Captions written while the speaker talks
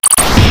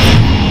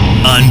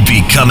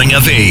Unbecoming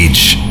of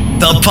Age,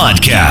 the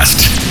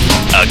podcast.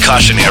 A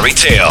cautionary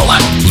tale.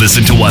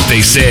 Listen to what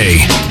they say,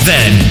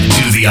 then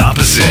do the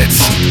opposite.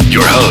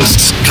 Your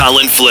hosts,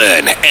 Colin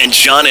Flynn and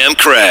John M.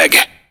 Craig.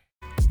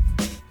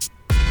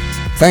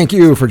 Thank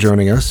you for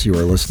joining us. You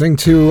are listening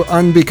to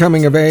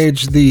Unbecoming of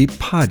Age, the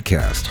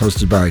podcast,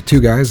 hosted by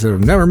two guys that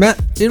have never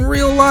met in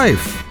real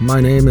life.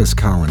 My name is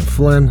Colin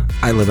Flynn.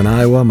 I live in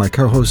Iowa. My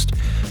co-host,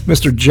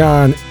 Mr.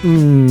 John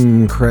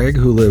Craig,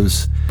 who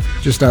lives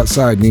just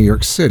outside New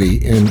York City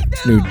in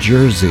New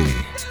Jersey.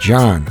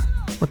 John,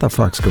 what the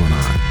fuck's going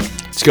on?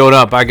 It's going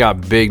up. I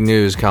got big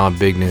news, Colin.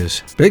 Big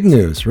news. Big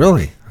news,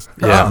 really?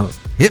 Yeah.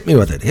 Hit me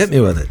with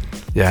it.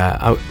 Yeah,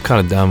 I'm kind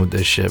of done with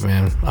this shit,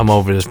 man. I'm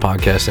over this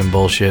podcasting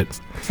bullshit.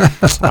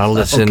 I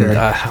listen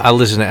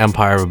to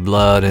Empire of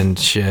Blood and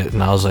shit,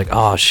 and I was like,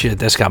 oh shit,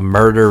 that's got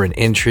murder and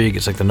intrigue.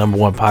 It's like the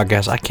 #1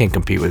 podcast. I can't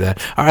compete with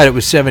that. All right, it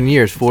was 7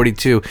 years,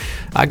 42.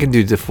 I can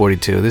do the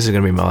 42. This is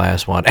gonna be my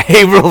last one.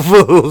 April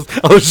Fools.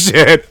 Oh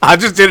shit, I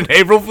just did an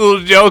April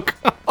Fools joke.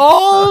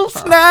 Oh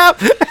snap!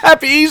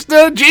 Happy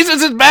Easter.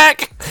 Jesus is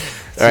back.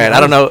 All right, I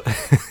don't know.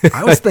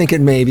 I was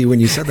thinking maybe when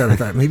you said that, I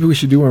thought maybe we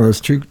should do one of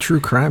those true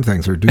crime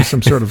things or do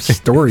some sort of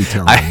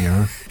storytelling.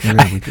 I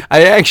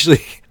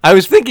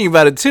was thinking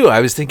about it too. I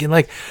was thinking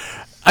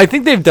I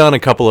think they've done a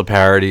couple of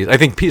parodies. I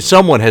think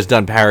someone has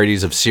done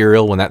parodies of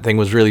Serial when that thing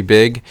was really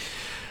big.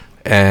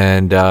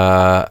 And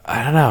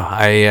I don't know.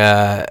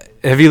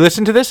 Have you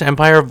listened to this,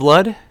 Empire of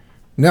Blood?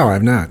 No,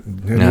 I've not.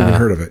 I've never even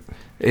heard of it.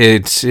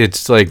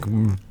 It's like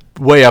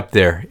way up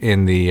there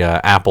in the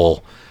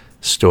Apple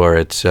store.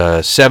 It's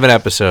 7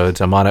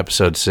 episodes. I'm on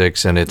episode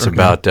 6, and it's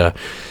about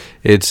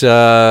it's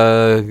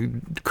a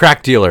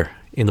crack dealer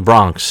in the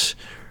Bronx,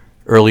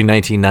 early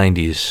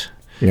 1990s.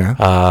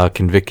 Yeah.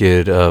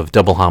 Convicted of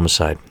double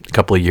homicide a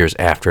couple of years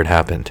after it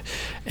happened.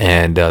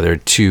 And there are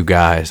 2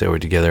 guys that were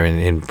together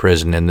in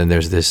prison. And then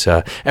there's this,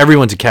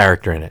 everyone's a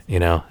character in it, you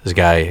know. This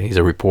guy, he's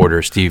a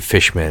reporter, Steve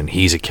Fishman.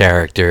 He's a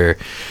character.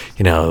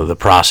 You know, the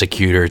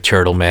prosecutor,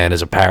 Turtle Man,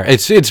 is a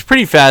It's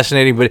pretty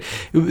fascinating, but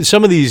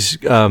some of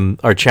these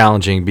are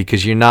challenging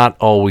because you're not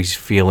always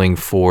feeling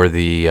for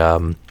the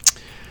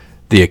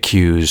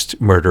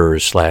accused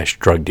murderers /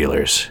 drug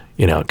dealers.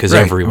 You know, because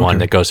everyone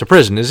that goes to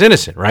prison is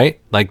innocent, right?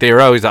 Like they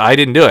were always, I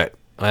didn't do it.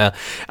 Well,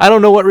 I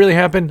don't know what really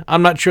happened.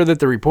 I'm not sure that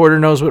the reporter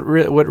knows what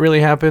really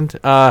happened.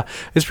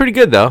 It's pretty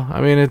good though.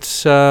 I mean,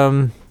 it's,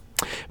 but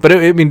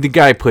I mean, the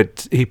guy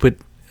put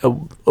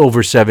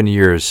over 7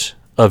 years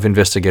of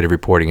investigative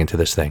reporting into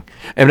this thing.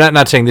 I'm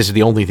not saying this is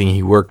the only thing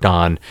he worked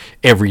on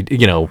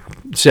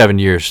 7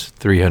 years,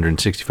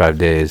 365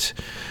 days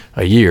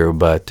a year,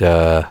 but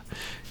no,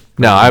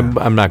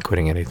 I'm not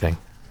quitting anything.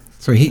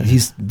 So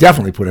he's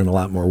definitely put in a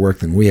lot more work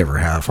than we ever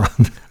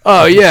have.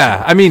 Oh,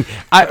 yeah. I mean,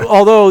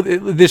 although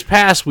this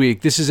past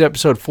week, this is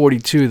episode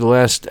 42, the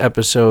last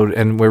episode,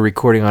 and we're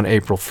recording on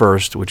April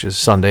 1st, which is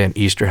Sunday and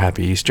Easter.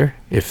 Happy Easter,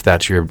 if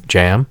that's your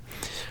jam.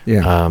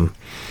 Yeah.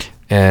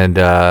 And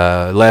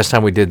last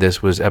time we did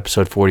this was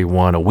episode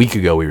 41. A week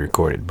ago we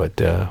recorded,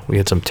 but we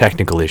had some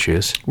technical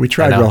issues. We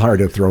tried real hard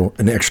to throw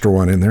an extra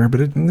one in there,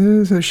 but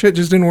the shit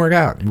just didn't work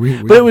out.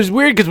 But it was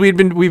weird because we've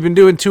been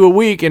doing 2 a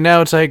week, and now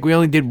it's like we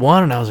only did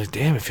 1, and I was like,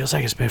 damn, it feels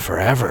like it's been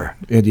forever.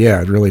 It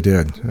really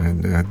did.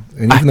 And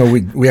even though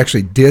we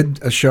actually did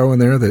a show in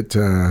there that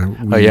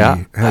we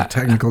had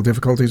technical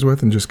difficulties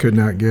with and just could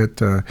not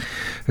get,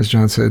 as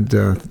John said,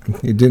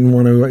 he didn't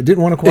want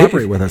to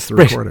cooperate with us, the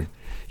recording.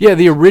 Yeah,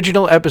 the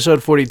original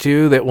episode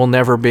 42 that will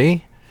never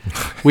be.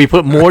 We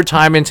put more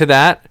time into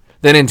that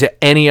than into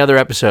any other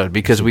episode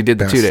because we did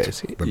the 2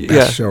 days. The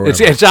best show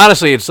ever. It's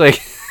honestly, it's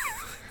like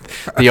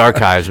the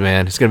archives,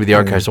 man. It's going to be the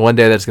archives. So one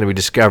day that's going to be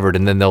discovered,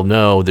 and then they'll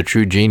know the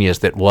true genius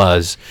that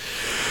was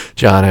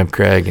John M.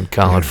 Craig and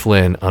Colin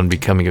Flynn on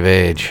Becoming of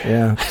Age.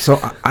 Yeah. So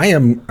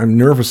I'm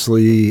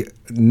nervously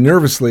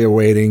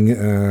awaiting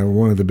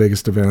one of the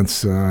biggest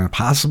events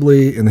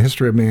possibly in the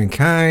history of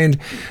mankind.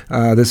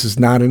 This is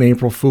not an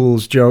April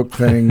Fool's joke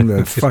thing.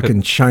 The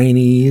fucking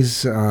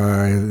Chinese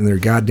and their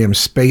goddamn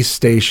space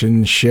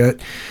station shit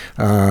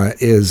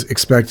is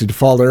expected to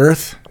fall to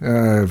Earth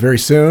very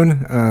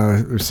soon.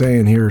 They're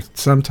saying here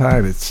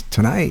sometime, it's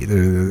tonight,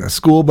 a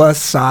school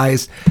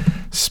bus-sized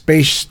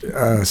space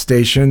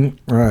station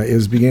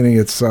is beginning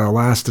its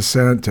last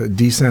descent, I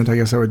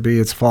guess that would be.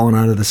 It's fallen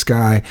out of the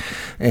sky,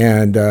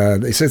 and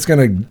they say it's going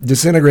to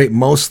disintegrate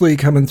mostly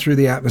coming through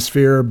the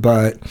atmosphere,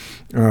 but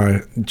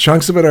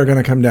chunks of it are going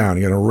to come down.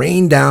 You're going to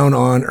rain down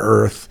on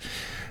Earth,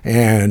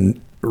 and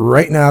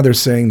right now they're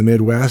saying the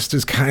Midwest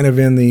is kind of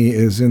in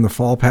the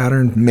fall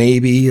pattern,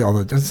 maybe,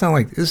 although it doesn't sound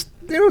like this.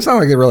 It don't sound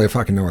like they really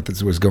fucking know what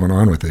was going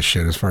on with this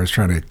shit as far as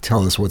trying to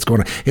tell us what's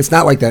going on. It's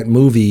not like that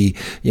movie,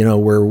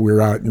 where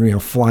we're out,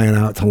 flying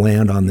out to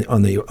land on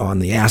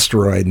the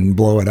asteroid and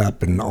blow it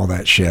up and all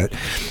that shit.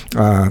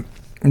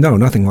 No,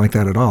 nothing like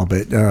that at all.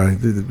 But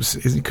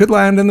it could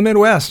land in the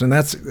Midwest, and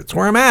that's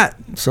where I'm at.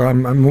 So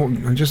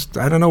I'm just,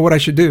 I don't know what I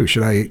should do.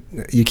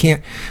 You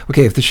can't.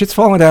 Okay, if the shit's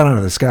falling down out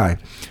of the sky,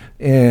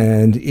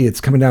 and it's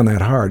coming down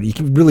that hard. You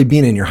can really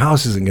being in your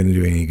house isn't going to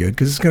do any good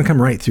because it's going to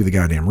come right through the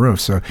goddamn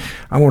roof. So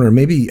I wonder,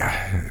 maybe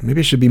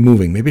I should be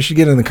moving. Maybe I should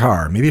get in the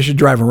car. Maybe I should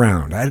drive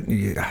around.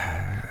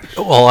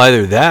 Well,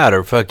 either that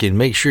or fucking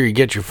make sure you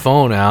get your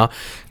phone out,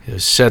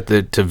 set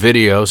it to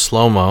video,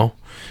 slow-mo,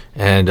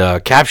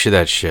 and capture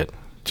that shit.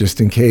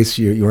 Just in case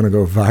you want to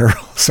go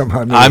viral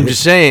somehow. I'm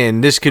just saying,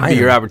 this could be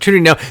your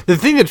opportunity. Now, the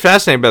thing that's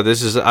fascinating about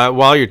this is,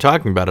 while you're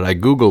talking about it, I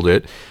Googled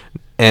it,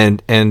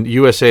 and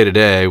USA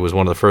Today was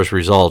one of the first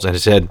results, and it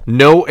said,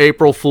 no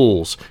April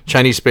Fools.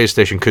 Chinese space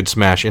station could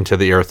smash into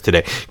the Earth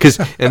today.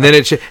 And then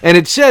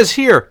it says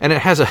here, and it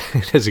has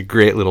a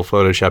great little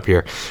Photoshop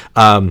here,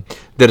 that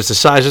it's the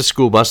size of a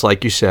school bus,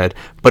 like you said,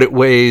 but it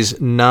weighs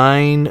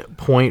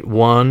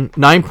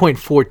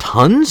 9.4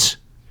 tons?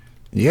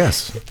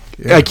 Yes.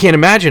 Yeah. I can't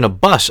imagine a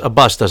bus. A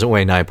bus doesn't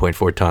weigh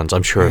 9.4 tons.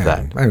 I'm sure of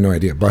that. I have no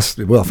idea.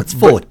 Well, if it's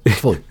full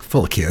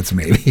of kids,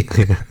 maybe.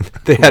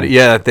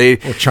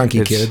 Or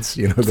chunky kids.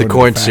 It's the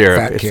corn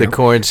syrup. It's the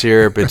corn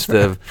syrup. It's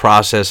the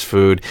processed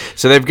food.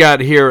 So they've got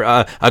here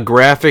a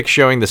graphic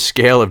showing the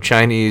scale of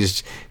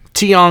Chinese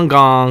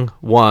Tiangong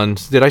 1.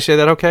 Did I say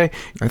that okay?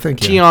 I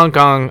think,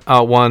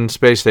 Tiangong 1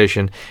 space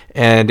station,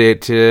 and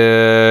it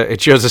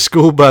shows a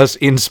school bus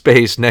in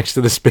space next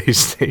to the space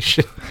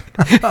station.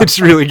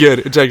 It's really good.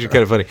 It's actually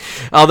kind of funny.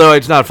 Although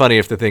it's not funny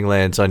if the thing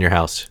lands on your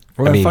house.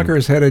 Well, that fucker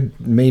is headed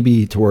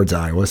maybe towards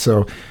Iowa,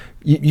 so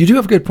you do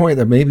have a good point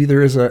that maybe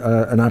there is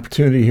an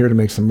opportunity here to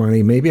make some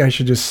money. Maybe I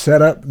should just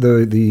set up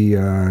the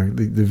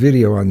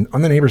video on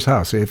the neighbor's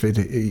house. If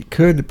it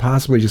could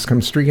possibly just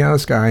come streaking out of the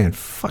sky and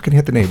fucking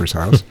hit the neighbor's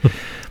house,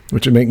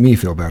 which would make me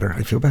feel better.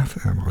 I'd feel bad for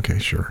them. Okay,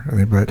 sure.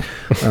 But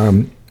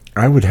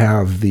I would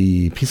have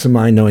the peace of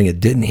mind knowing it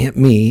didn't hit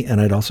me,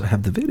 and I'd also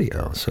have the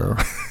video. So.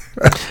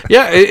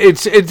 Yeah, it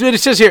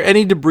says here,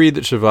 any debris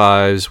that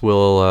survives it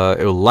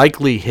will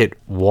likely hit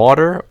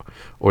water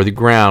or the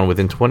ground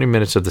within 20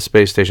 minutes of the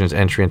space station's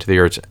entry into the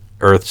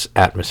Earth's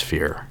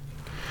atmosphere.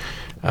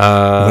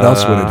 What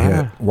else would it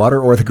hit?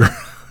 Water or the ground?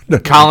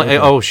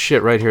 Oh,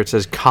 shit, right here it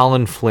says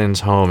Colin Flynn's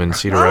home in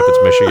Cedar Rapids,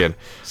 Michigan.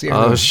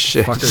 Oh,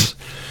 shit.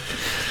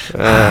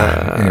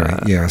 Anyway,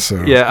 yeah.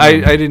 So yeah,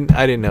 I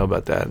didn't know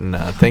about that, and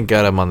thank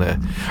God I'm on the.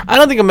 I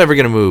don't think I'm ever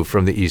going to move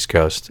from the East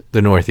Coast,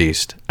 the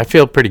Northeast. I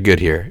feel pretty good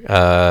here.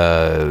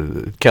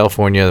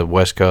 California, the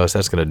West Coast,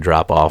 that's going to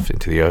drop off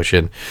into the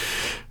ocean.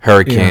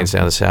 Hurricanes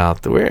down the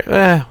south.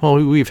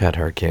 We've had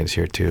hurricanes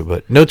here too,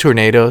 but no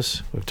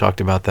tornadoes. We've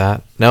talked about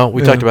that. No,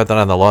 we talked about that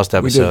on the Lost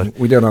episode.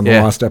 We did on the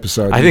Lost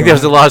episode. I think that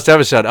was the Lost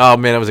episode. Oh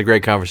man, that was a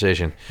great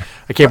conversation.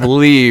 I can't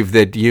believe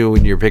that you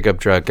and your pickup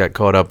truck got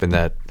caught up in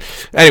that.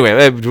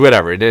 Anyway,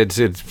 whatever.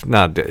 It's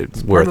not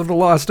worth part of the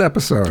Lost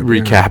episode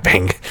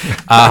recapping.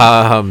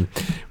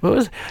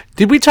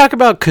 Did we talk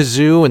about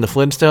Kazoo and the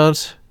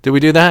Flintstones? Did we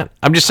do that?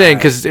 I'm just saying,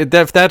 because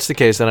if that's the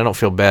case, then I don't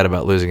feel bad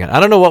about losing it. I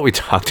don't know what we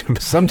talked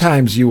about.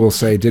 Sometimes you will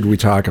say, did we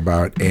talk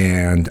about?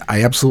 And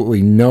I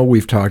absolutely know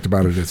we've talked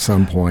about it at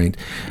some point.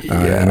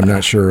 And I'm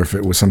not sure if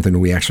it was something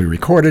we actually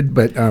recorded.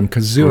 But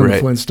Kazoo and the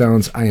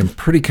Flintstones, I am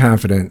pretty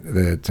confident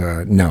that,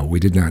 no, we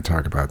did not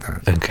talk about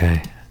that.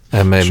 Okay.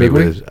 Maybe it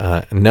was,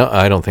 no,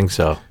 I don't think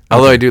so.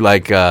 Although I do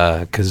like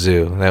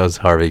Kazoo. That was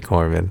Harvey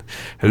Korman.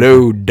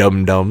 Hello,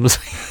 dum-dums.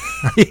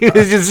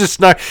 It's just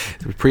not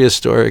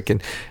prehistoric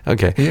and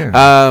okay. Yeah.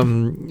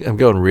 I'm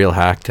going real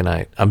hack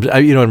tonight. I'm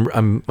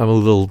a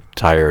little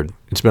tired.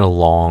 It's been a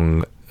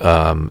long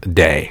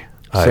day.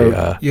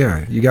 So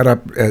you got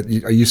up at,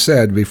 you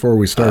said before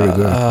we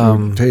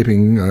started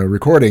taping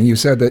recording. You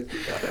said that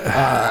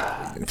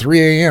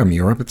 3 a.m.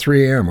 You were up at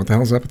 3 a.m. What the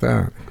hell's up with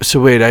that?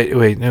 So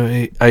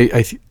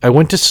I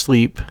went to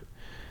sleep.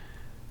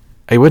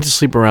 I went to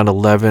sleep around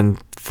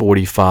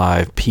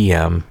 11:45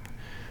 p.m.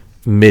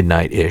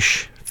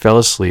 midnight-ish. Fell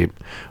asleep,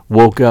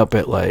 woke up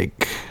at I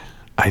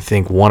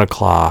think 1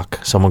 o'clock.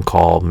 Someone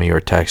called me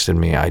or texted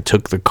me. I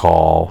took the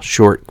call,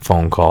 short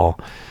phone call,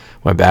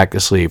 went back to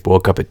sleep,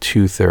 woke up at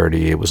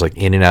 2:30. It was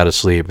in and out of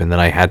sleep, and then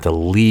I had to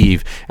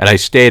leave. And I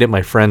stayed at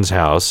my friend's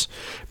house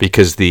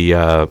because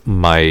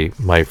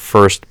my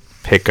first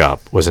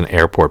pickup was an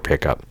airport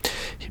pickup.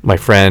 My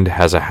friend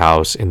has a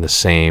house in the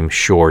same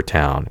shore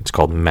town. It's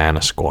called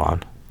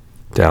Manasquan,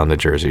 down the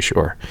Jersey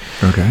Shore.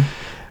 Okay.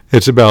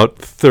 It's about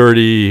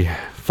 40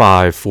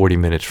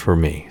 minutes for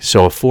me.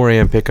 So a 4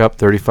 a.m. pickup,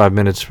 35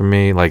 minutes for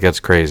me, that's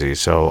crazy.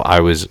 So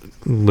I was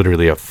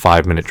literally a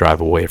 5-minute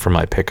drive away from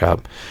my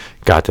pickup.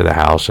 Got to the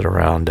house at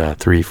around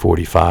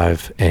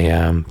 3:45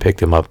 a.m., picked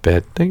them up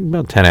at, I think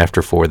about 10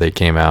 after 4 they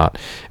came out,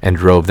 and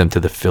drove them to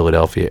the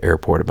Philadelphia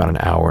airport, about an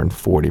hour and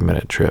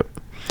 40-minute trip.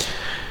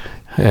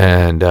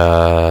 And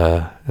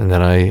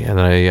then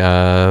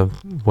I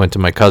went to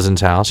my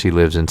cousin's house. He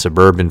lives in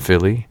suburban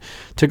Philly.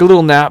 Took a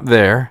little nap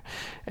there.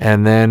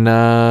 And then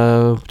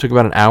took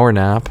about an hour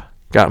nap,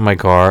 got in my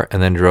car,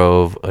 and then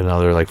drove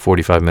another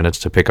 45 minutes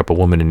to pick up a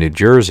woman in New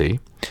Jersey,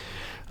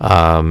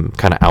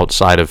 kind of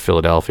outside of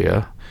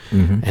Philadelphia.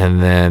 Mm-hmm.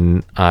 And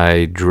then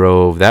I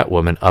drove that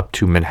woman up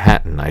to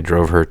Manhattan. I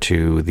drove her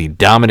to the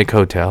Dominic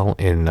Hotel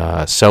in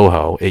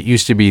Soho. It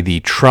used to be the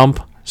Trump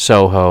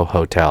Soho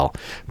Hotel.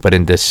 But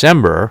in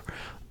December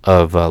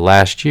of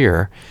last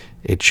year,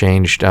 it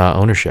changed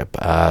ownership.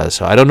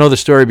 So I don't know the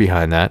story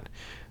behind that.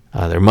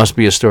 There must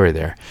be a story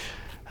there.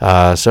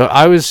 So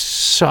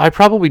I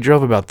probably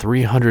drove about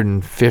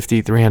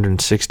 350,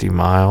 360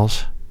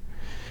 miles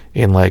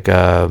in like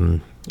a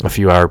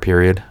few hour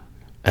period.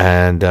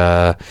 And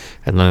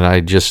then I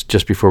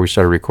just before we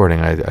started recording,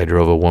 I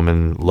drove a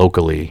woman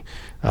locally,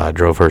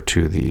 drove her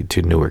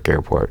to Newark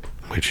Airport,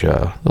 which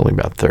only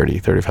about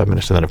 35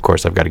 minutes. And then, of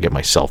course, I've got to get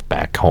myself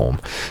back home.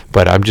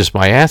 But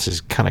my ass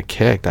is kind of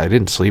kicked. I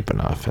didn't sleep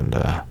enough. And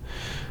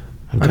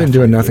I've been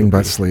doing nothing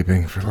but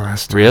sleeping for the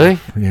last... Really?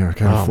 Yeah,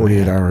 kind of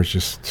 48 hours,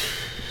 just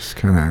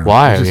kind of...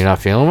 Why? Are you not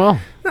feeling well?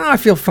 No, I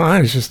feel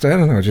fine. It's just, I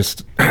don't know, I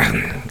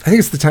think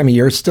it's the time of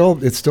year. It's still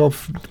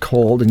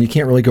cold, and you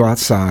can't really go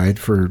outside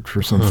for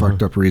some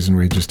fucked up reason.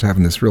 We're just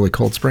having this really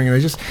cold spring, and I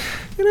just,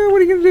 what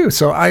are you going to do?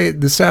 So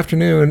this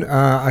afternoon,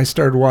 I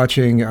started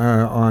watching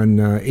on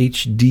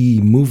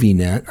HD Movie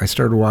Net. I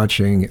started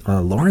watching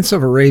Lawrence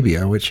of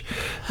Arabia, which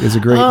is a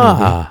great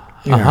movie.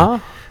 Yeah.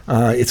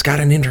 It's got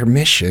an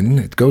intermission.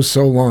 It goes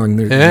so long.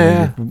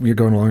 You're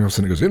going along, all of a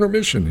sudden it goes,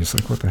 intermission. It's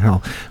like, what the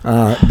hell?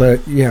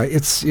 But yeah,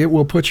 it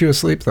will put you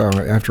asleep, though,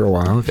 after a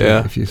while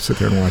if you sit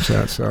there and watch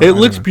that. So it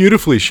looks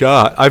beautifully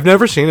shot. I've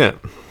never seen it.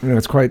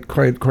 It's quite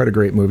a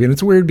great movie. And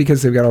it's weird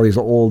because they've got all these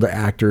old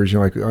actors,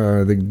 like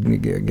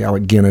the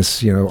Alec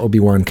Guinness,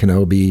 Obi-Wan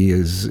Kenobi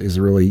is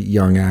a really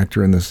young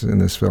actor in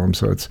this film.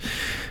 So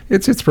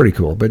it's pretty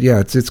cool. But yeah,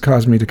 it's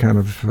caused me to kind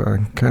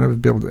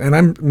of build,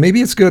 and maybe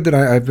it's good that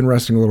I've been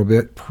resting a little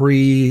bit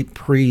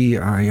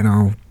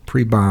pre-bomb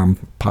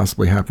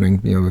possibly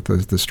happening,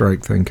 with the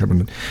strike thing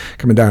coming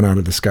down out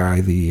of the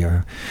sky,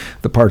 the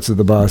parts of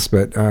the bus.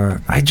 But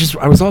I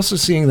was also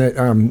seeing that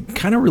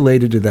kind of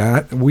related to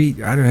that. I don't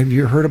know, have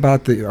you heard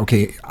about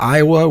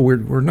Iowa?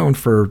 We're known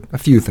for a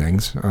few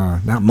things,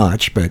 not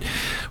much, but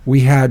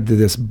we had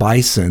this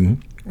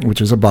bison,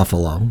 which is a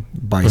buffalo,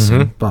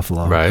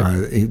 buffalo, right?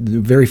 A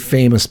very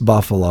famous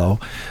buffalo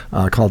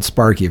called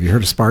Sparky. Have you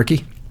heard of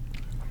Sparky?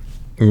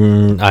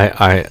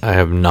 I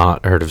have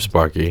not heard of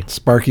Sparky.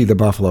 Sparky the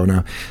buffalo.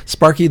 Now,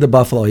 Sparky the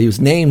buffalo, he was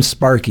named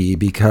Sparky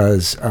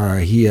because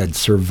he had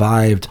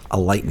survived a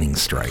lightning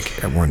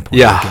strike at one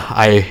point.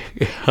 Yeah,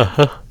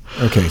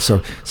 Okay,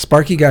 so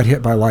Sparky got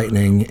hit by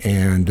lightning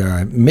and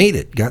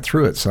got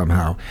through it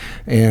somehow.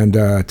 And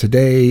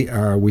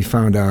today we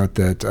found out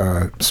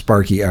that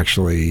Sparky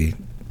actually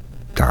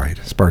died.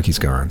 Sparky's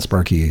gone.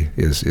 Sparky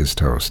is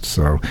toast.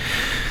 So,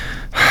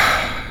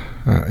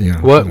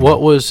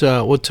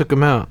 What took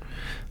him out?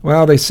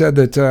 Well, they said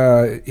that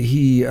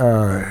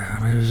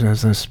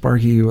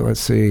Sparky, let's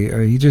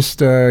see, he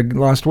just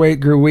lost weight,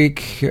 grew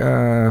weak,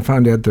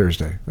 found dead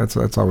Thursday. That's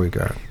all we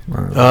got.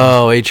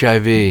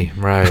 HIV.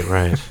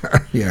 Right.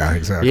 Yeah,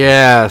 exactly.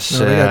 Yeah,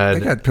 they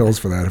got pills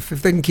for that. If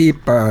they can keep,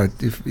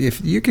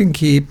 if you can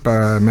keep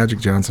Magic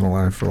Johnson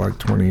alive for like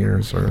 20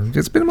 years, or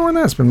it's been more than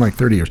that, it's been like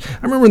 30 years. I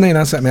remember when they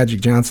announced that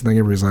Magic Johnson thing,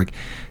 everybody's like,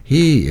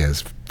 he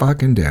is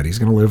fucking dead. He's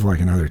going to live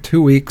like another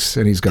 2 weeks,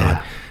 and he's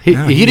gone.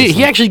 Yeah.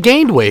 He actually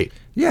gained weight.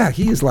 Yeah,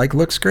 he's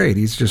looks great.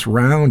 He's just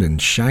round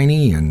and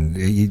shiny, and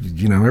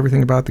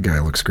everything about the guy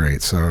looks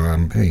great. So,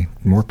 hey,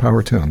 more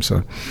power to him.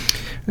 So,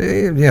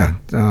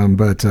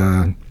 but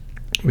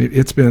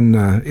it's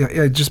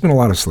been just been a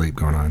lot of sleep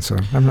going on. So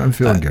I'm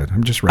feeling good.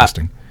 I'm just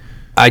resting.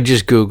 I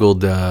just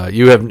Googled.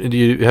 You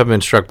haven't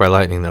been struck by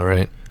lightning though,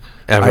 right?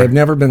 Ever? I have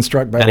never been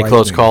struck by lightning. Any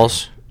close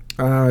calls?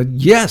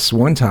 Yes,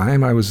 one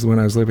time when I was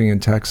living in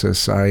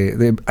Texas. I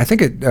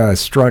think it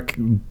struck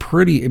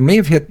pretty. It may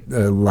have hit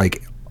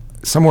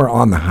somewhere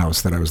on the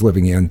house that I was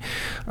living in,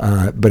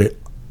 but it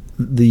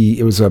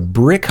was a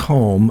brick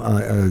home,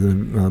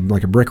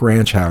 like a brick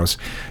ranch house,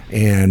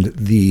 and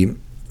the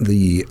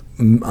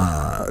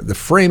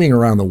framing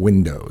around the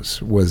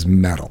windows was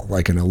metal,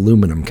 like an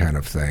aluminum kind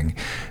of thing.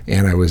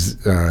 And I was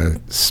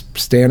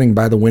standing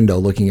by the window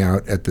looking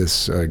out at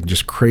this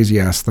just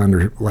crazy-ass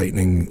thunder,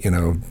 lightning,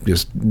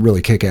 just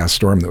really kick-ass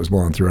storm that was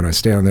blowing through. And I was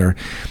standing there,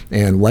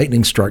 and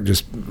lightning struck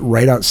just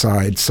right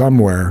outside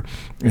somewhere,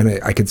 and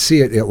I could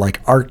see it like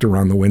arced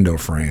around the window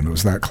frame. It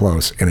was that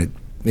close, and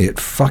it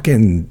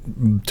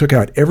fucking took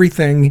out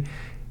everything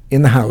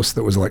in the house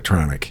that was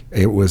electronic.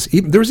 There was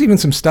even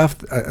some stuff,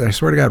 I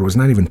swear to God, was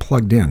not even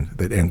plugged in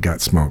and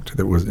got smoked.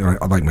 That was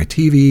like my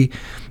TV,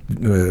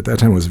 at that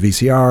time it was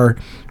VCR,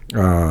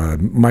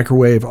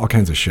 microwave, all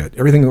kinds of shit.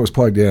 Everything that was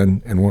plugged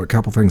in, and a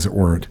couple things that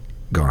weren't,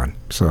 gone.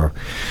 So,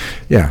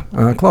 yeah,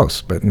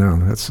 close, but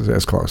no,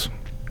 that's close.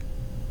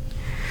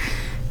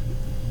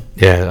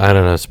 Yeah, I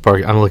don't know,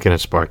 Sparky. I'm looking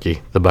at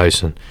Sparky, the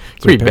bison.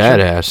 Pretty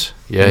badass.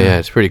 Yeah,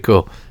 it's pretty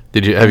cool.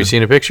 Have you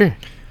seen a picture?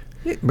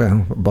 Yeah,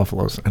 well,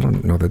 buffaloes, I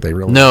don't know that they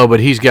really... No,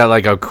 but he's got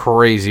like a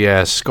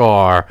crazy-ass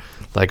scar,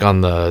 like on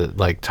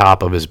the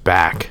top of his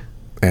back.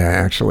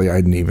 Actually, I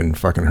hadn't even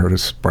fucking heard of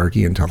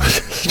Sparky until the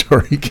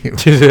story came.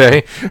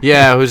 Today?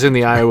 Yeah, it was in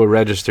the Iowa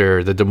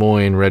Register, the Des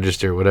Moines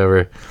Register,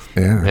 whatever.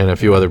 Yeah. And a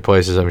few other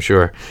places, I'm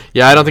sure.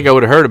 Yeah, I don't think I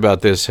would have heard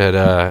about this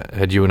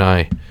had you and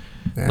I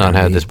not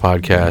had this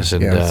podcast.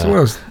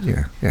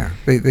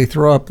 They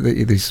throw up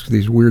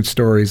these weird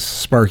stories.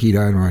 Sparky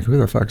died. I'm like, who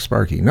the fuck's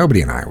Sparky?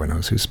 Nobody in Iowa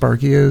knows who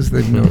Sparky is.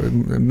 They know,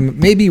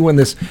 maybe when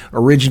this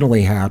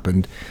originally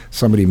happened,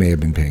 somebody may have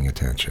been paying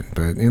attention.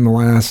 But in the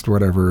last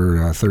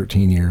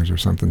 13 years or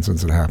something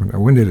since it happened.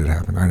 When did it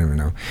happen? I don't even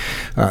know.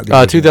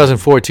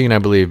 2014, I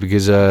believe,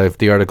 because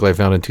the article I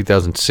found in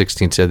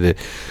 2016 said that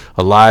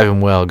alive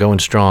and well, going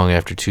strong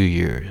after 2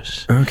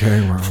 years.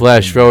 Okay, well.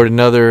 Flash forward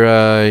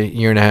another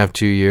year and a half,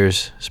 2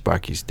 years,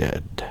 Sparky's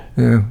dead.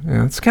 Yeah,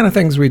 it's the kind of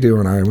things we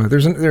do in Iowa.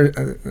 There's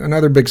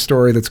another big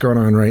story that's going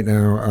on right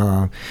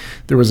now.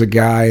 There was a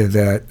guy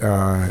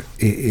that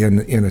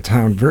in a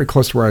town very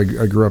close to where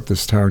I grew up,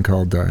 this town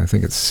called, I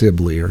think it's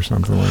Sibley or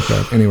something like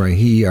that. Anyway,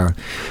 he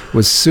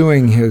was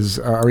suing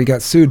he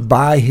got sued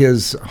by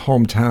his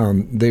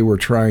hometown. They were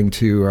trying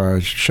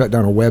to shut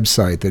down a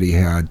website that he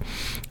had.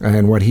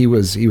 And what he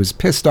was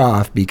pissed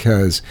off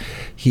because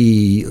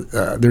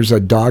there's a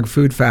dog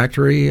food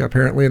factory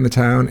apparently in the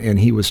town, and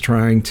he was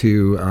trying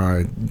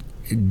to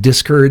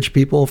discourage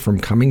people from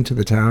coming to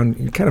the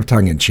town, kind of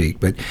tongue-in-cheek,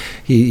 but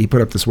he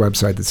put up this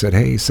website that said,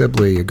 hey,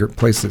 Sibley, a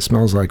place that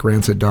smells like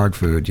rancid dog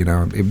food.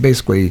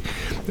 Basically,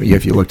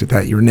 if you looked at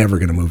that, you're never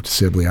going to move to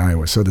Sibley,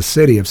 Iowa. So the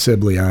city of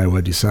Sibley,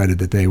 Iowa decided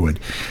that they would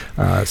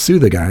sue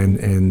the guy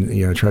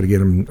and try to get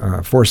him,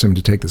 force him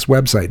to take this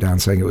website down,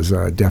 saying it was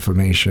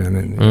defamation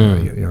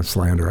and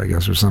slander, I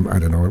guess, or something. I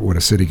don't know what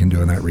a city can do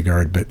in that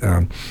regard, but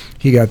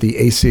he got the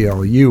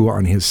ACLU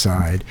on his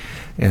side,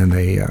 and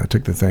they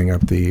took the thing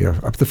up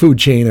the food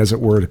chain, as it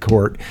were, to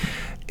court.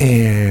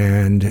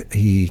 And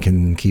he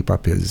can keep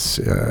up his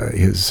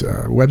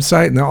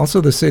website, and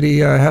also the city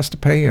has to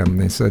pay him.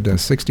 They said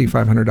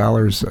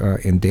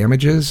 $6,500 in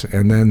damages,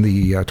 and then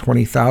the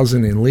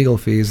 $20,000 in legal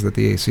fees that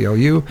the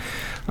ACLU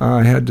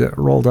had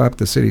rolled up.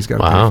 The city's got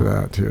to pay for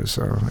that too.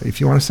 So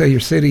if you want to say your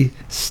city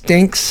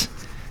stinks,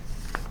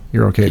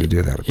 you're okay to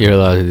do that. You're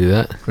allowed to do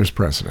that? There's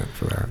precedent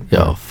for that.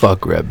 Yo,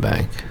 fuck Red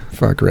Bank.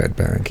 Fuck Red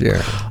Bank,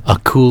 yeah.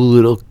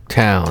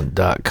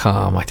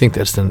 ACoolLittleTown.com. I think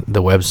that's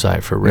the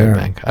website for Red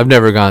Bank. I've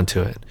never gone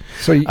to it.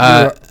 So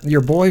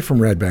your boy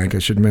from Red Bank, I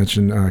should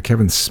mention,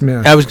 Kevin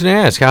Smith. I was going to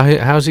ask,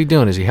 how's he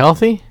doing? Is he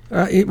healthy?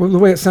 Well, the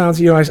way it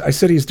sounds, I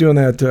said he's doing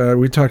that.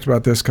 We talked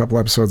about this a couple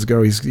episodes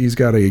ago. He's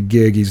got a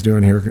gig he's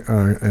doing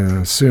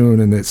here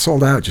soon, and it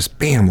sold out just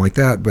bam like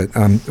that. But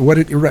what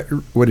it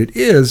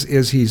is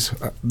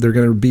they're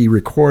going to be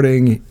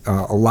recording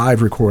a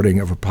live recording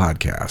of a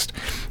podcast,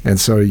 and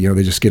so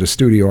they just get a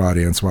studio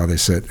audience while they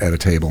sit at a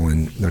table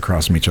and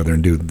across from each other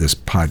and do this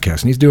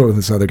podcast. And he's doing it with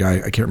this other guy.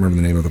 I can't remember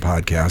the name of the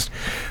podcast.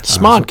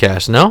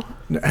 Smodcast, no?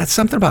 It's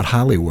something about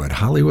Hollywood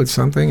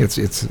something.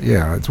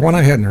 It's one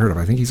I hadn't heard of.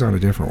 I think he's on a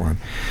different one.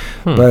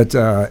 But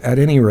at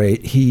any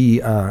rate,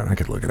 I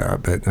could look it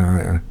up, but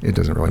it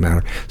doesn't really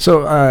matter.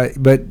 So,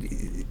 but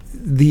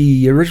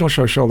the original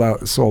show sold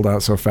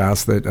out so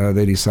fast that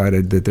they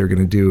decided that they're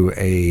going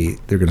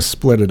to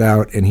split it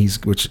out, and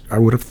which I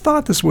would have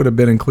thought this would have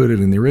been included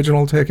in the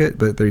original ticket,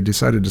 but they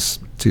decided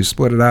to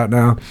split it out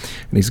now,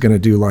 and he's going to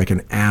do like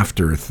an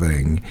after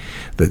thing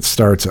that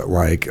starts at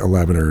like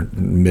 11 or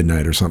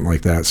midnight or something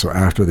like that. So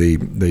after they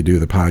do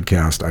the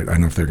podcast, I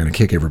don't know if they're going to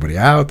kick everybody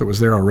out that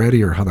was there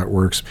already or how that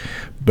works,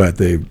 but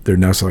they're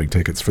now selling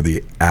tickets for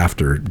the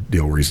after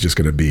deal where he's just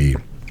going to be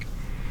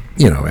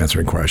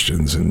answering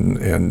questions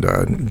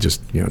and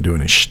just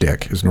doing his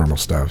shtick, his normal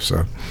stuff.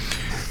 So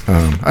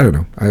I don't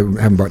know. I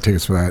haven't bought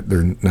tickets for that.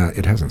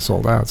 It hasn't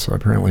sold out, so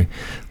apparently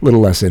a little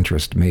less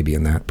interest maybe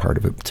in that part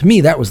of it. To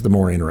me, that was the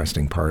more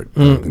interesting part.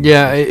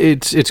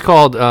 It's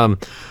called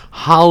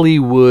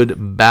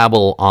Hollywood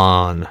Babble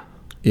On.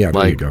 Yeah,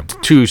 there you go.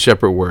 Two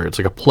separate words,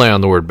 like a play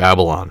on the word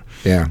Babylon.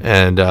 Yeah,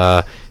 and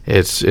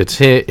it's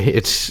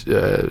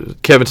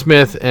Kevin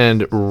Smith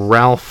and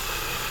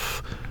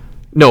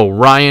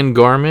Ryan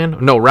Garman.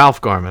 No,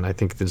 Ralph Garman, I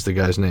think is the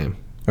guy's name.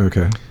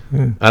 Okay.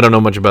 Yeah. I don't know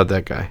much about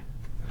that guy.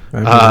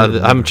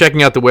 I'm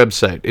checking out the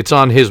website. It's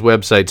on his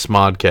website,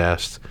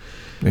 Smodcast.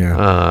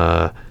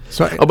 Yeah.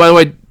 By the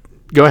way,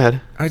 go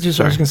ahead. I was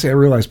going to say, I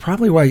realized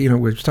probably why,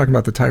 we're talking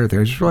about the tire thing.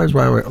 I just realized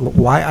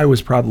why I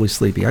was probably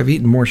sleepy. I've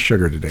eaten more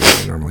sugar today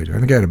than I normally do. I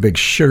think I had a big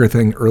sugar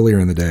thing earlier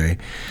in the day.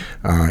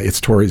 It's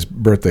Tori's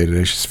birthday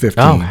today. She's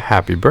 15. Oh,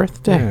 happy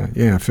birthday.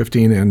 Yeah,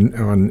 15.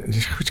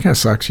 Which kind of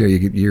sucks. You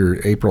get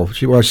your April.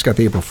 She's got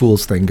the April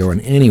Fool's thing going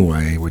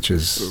anyway, which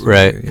is,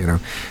 right.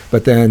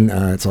 But then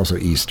it's also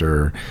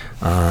Easter.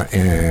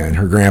 And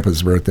her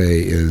grandpa's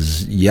birthday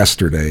is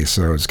yesterday.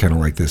 So it's kind of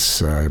like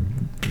this,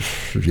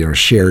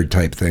 shared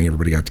type thing.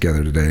 Everybody got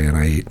together today, and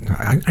I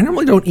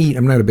normally don't eat.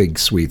 I'm not a big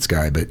sweets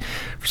guy, but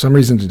for some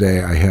reason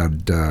today I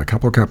had a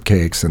couple of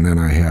cupcakes, and then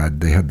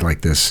they had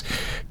like this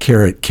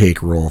carrot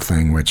cake roll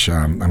thing, which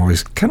I'm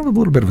always kind of a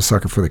little bit of a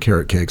sucker for the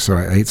carrot cake, so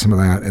I ate some of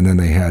that. And then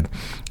they had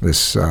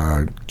this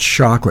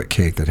chocolate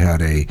cake that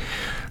had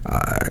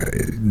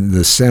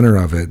the center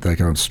of it, like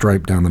a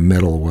stripe down the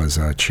middle, was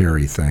a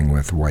cherry thing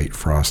with white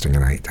frosting,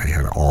 and I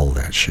had all of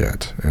that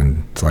shit,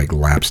 and it's like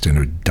lapsed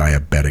into a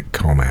diabetic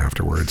coma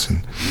afterwards,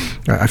 and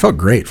I felt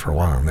great for a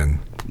while, and then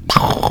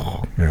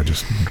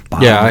just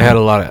I had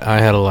a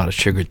lot of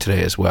sugar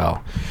today as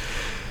well.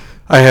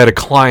 I had a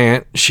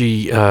client.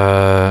 She,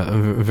 a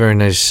very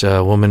nice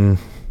woman,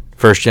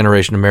 first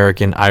generation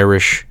American,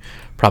 Irish,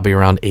 probably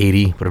around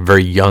 80, but a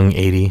very young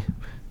 80.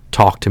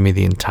 Talked to me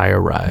the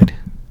entire ride,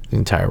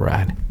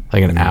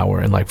 like an hour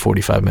and like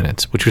 45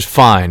 minutes, which was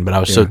fine. But I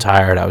was so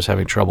tired, I was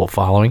having trouble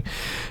following.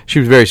 She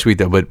was very sweet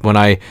though. But when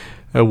I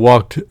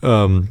walked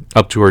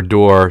up to her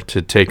door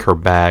to take her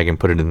bag and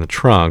put it in the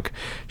trunk,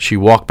 she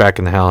walked back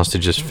in the house to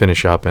just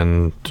finish up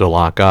and to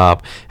lock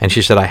up. And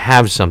she said, "I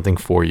have something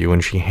for you."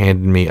 And she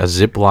handed me a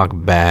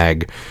Ziploc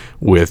bag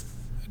with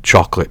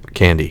chocolate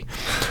candy.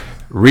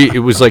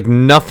 It was like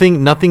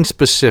nothing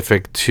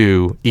specific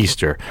to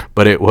Easter,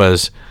 but it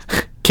was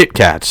Kit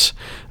Kats,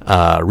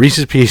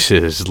 Reese's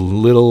Pieces,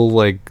 little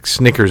like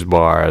Snickers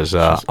bars,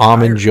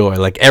 Almond Joy,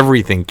 like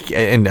everything,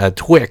 and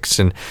Twix.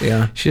 And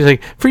she's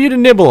like, "For you to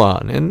nibble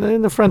on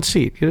in the front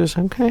seat." It was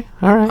okay,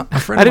 all right.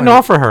 I didn't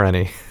offer her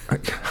any.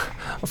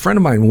 A friend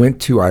of mine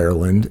went to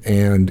Ireland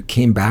and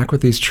came back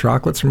with these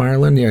chocolates from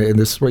Ireland. Yeah, and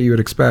this is what you would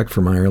expect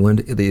from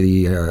Ireland.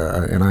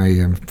 And I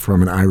am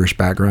from an Irish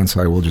background,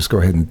 so I will just go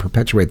ahead and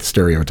perpetuate the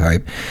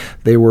stereotype.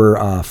 They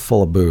were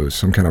full of booze,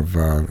 some kind of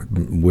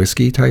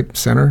whiskey type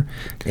center,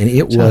 and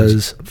it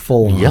was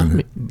full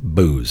on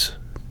booze.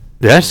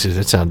 That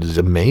sounds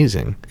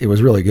amazing. It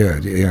was really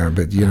good, yeah.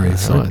 But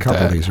a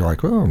couple of these are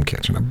like, "Oh, I'm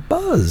catching a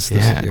buzz."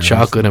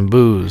 Chocolate and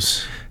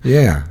booze.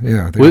 Yeah.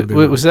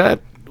 Was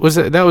that?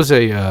 That was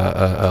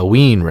a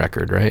Ween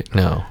record, right?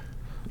 No.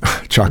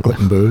 Chocolate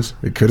and booze?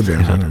 It could have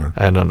been.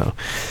 I don't know.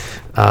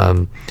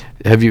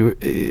 Have you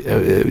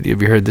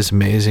heard this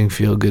amazing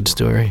feel-good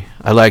story?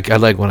 I like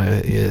when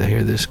I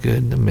hear this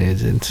good,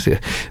 amazing. Is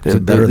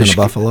it better than a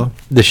buffalo?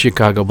 The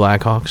Chicago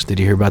Blackhawks. Did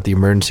you hear about the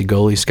emergency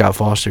goalie, Scott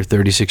Foster,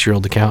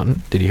 36-year-old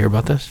accountant? Did you hear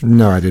about this?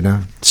 No, I did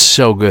not.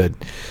 So good.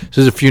 So this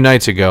is a few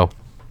nights ago.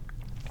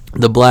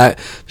 The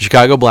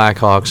Chicago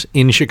Blackhawks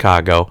in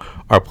Chicago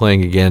are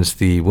playing against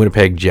the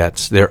Winnipeg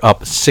Jets. They're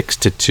up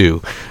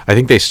 6-2. I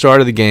think they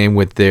started the game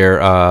with their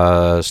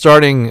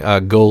starting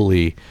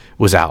goalie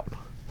was out.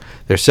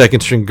 Their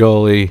second string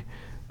goalie,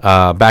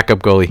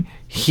 backup goalie,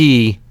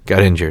 he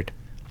got injured.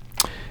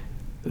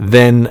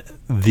 Then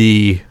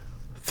the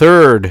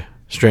third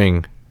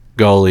string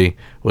goalie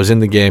was in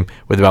the game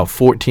with about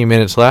 14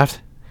 minutes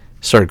left,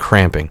 started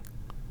cramping.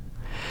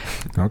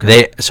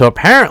 Okay. So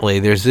apparently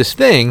there's this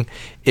thing,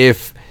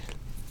 if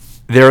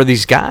there are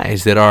these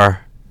guys that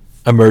are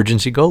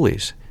emergency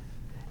goalies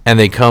and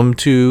they come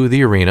to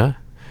the arena,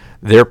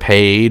 they're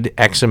paid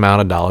X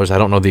amount of dollars, I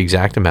don't know the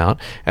exact amount,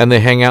 and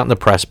they hang out in the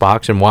press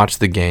box and watch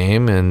the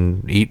game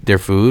and eat their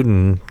food,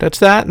 and that's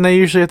that, and they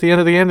usually at the end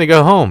of the game they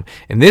go home.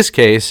 In this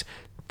case,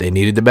 they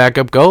needed the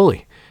backup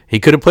goalie. He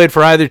could have played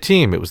for either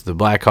team. It was the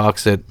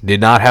Blackhawks that did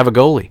not have a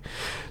goalie.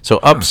 So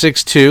up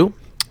 6-2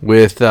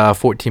 with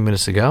 14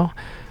 minutes to go.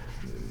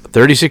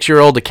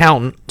 36-year-old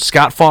accountant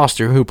Scott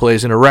Foster, who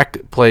plays at a rec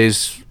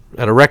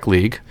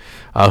league,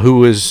 who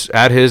was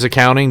at his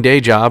accounting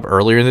day job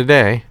earlier in the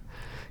day,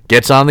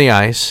 gets on the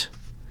ice,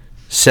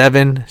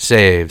 7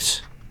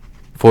 saves,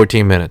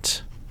 14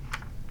 minutes.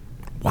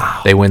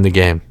 Wow! They win the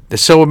game. They're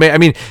so amazing. I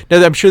mean,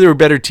 I'm sure they were a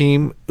better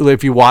team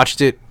if you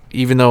watched it.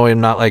 Even though I'm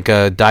not like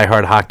a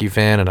diehard hockey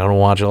fan and I don't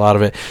watch a lot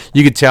of it,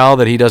 you could tell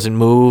that he doesn't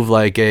move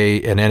like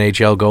an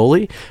NHL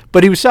goalie.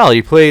 But he was solid.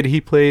 He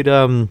played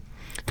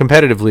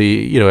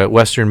competitively, at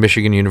Western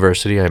Michigan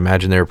University. I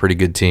imagine they're a pretty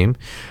good team.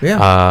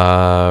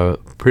 Yeah.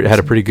 Had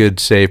a pretty good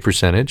save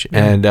percentage,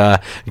 and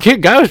the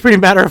guy was pretty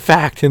matter of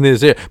fact in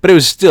this, but it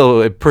was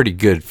still a pretty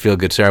good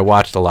feel-good story. I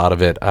watched a lot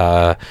of it.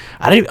 I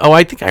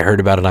think I heard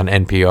about it on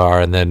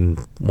NPR, and then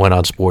went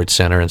on Sports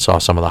Center and saw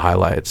some of the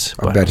highlights.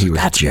 I bet he was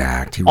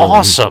jacked. He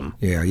awesome.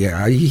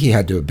 Yeah. He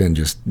had to have been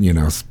just,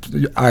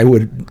 I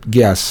would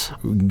guess,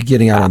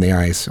 getting out on the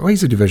ice. Oh,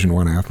 he's a Division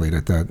I athlete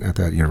at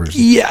that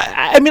university.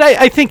 Yeah, I mean,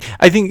 I think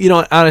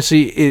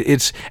honestly,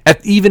 it's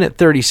even at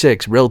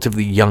 36,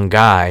 relatively young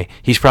guy.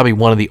 He's probably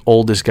one of the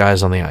oldest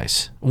guys on the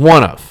ice.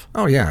 One of.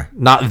 Oh yeah.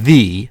 Not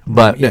the,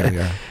 but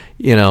yeah.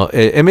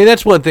 I mean,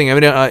 that's one thing. I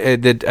mean,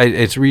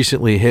 it's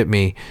recently hit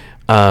me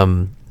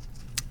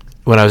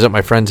when I was at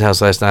my friend's house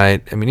last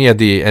night. I mean, he had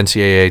the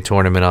NCAA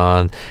tournament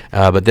on,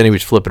 but then he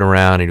was flipping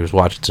around and he was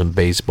watching some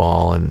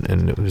baseball,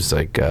 and it was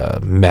like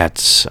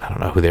Mets. I don't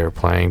know who they were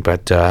playing,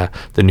 but the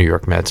New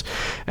York Mets.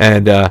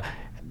 And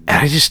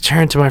I just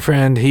turned to my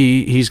friend.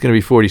 He's going to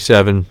be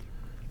 47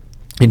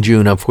 in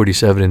June. I'm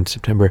 47 in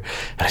September.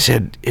 And I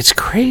said, it's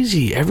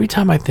crazy. Every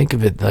time I think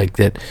of it like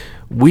that,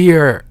 we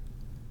are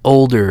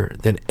older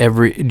than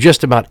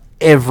just about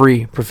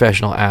every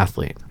professional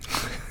athlete.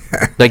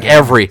 Like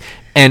every.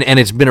 And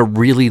it's been a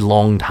really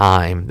long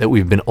time that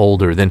we've been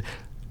older than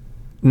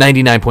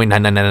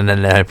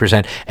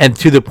 99.9999%. And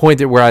to the point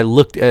that where I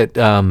looked at,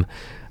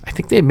 I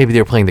think maybe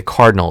they were playing the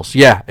Cardinals.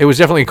 Yeah, it was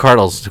definitely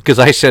Cardinals, because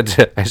I said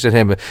to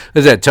him,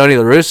 "Is that Tony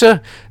La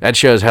Russa?" That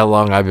shows how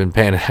long I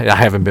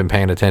haven't been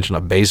paying attention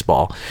to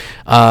baseball.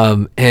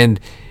 And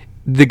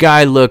the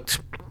guy looked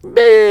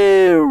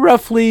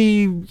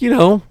roughly,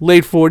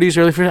 late 40s,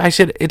 early 40s. I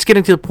said, it's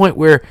getting to the point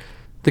where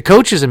the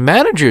coaches and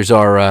managers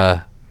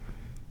are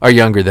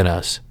younger than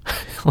us.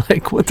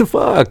 Like, what the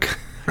fuck?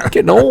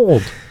 Getting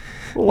old.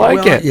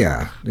 It.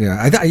 Yeah.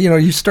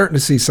 You're starting to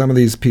see some of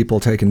these people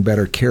taking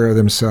better care of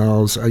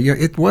themselves.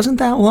 It wasn't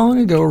that long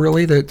ago,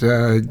 really, that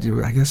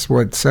I guess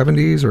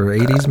 70s or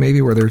 80s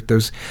maybe, where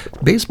those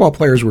baseball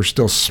players were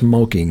still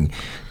smoking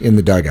in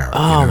the dugout.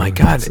 Oh my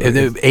God,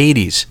 the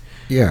 80s.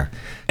 Yeah.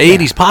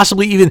 80s,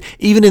 possibly even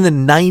in the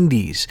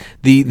 90s.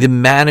 The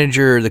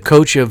manager, the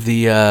coach of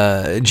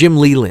the Jim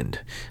Leland,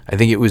 I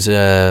think it was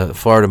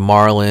Florida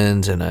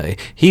Marlins, and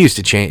he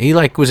used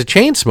to was a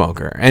chain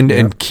smoker.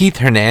 And Keith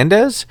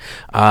Hernandez,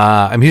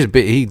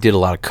 he did a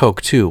lot of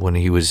coke too when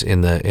he was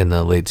in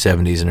the late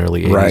 70s and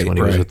early 80s when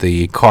he was with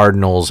the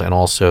Cardinals and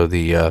also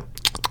the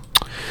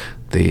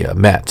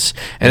Mets.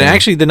 And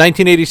actually, the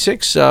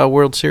 1986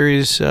 World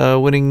Series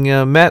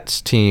winning Mets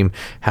team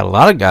had a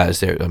lot of guys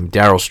there.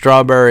 Darryl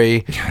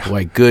Strawberry,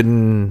 Dwight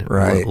Gooden,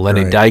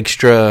 Lenny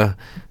Dykstra.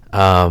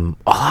 A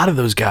lot of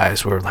those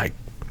guys were like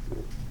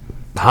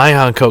high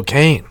on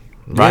cocaine,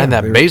 riding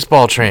that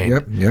baseball train.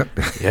 Yep.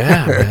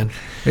 Yeah, man.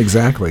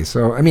 Exactly.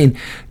 So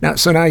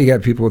now you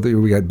got people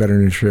we got better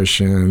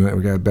nutrition,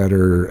 we got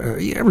better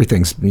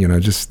everything's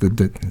just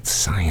the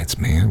science,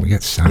 man. We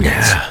got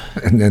science,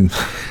 and then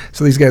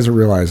so these guys are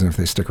realizing if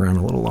they stick around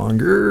a little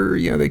longer,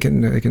 they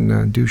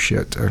can do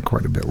shit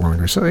quite a bit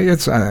longer. So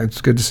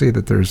it's good to see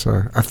that there's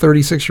a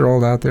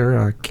 36-year-old out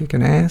there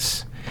kicking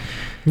ass.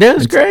 Yeah,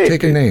 it's great.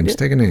 Taking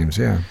names,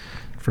 yeah,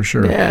 for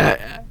sure.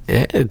 Yeah.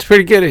 Yeah, it's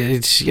pretty good.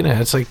 It's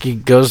it's like he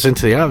goes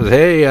into the office.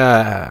 Hey,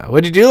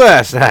 what'd you do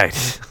last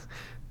night?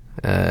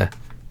 I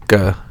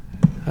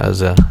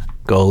was a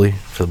goalie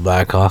for the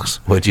Blackhawks.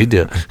 What'd you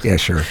do? Yeah,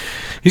 sure.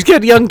 He's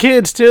got young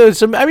kids too.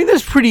 So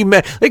that's pretty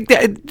like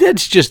that.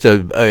 That's just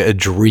a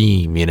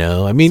dream,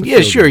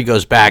 Sure, he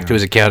goes back to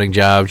his accounting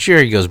job.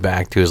 Sure, he goes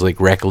back to his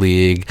rec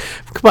league.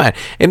 Come on,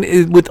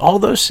 and with all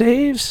those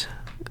saves,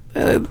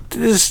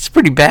 this is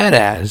pretty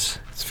badass.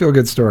 It's a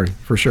feel-good story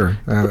for sure.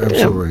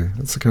 Absolutely,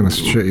 that's the kind of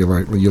shit you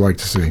like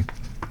to see.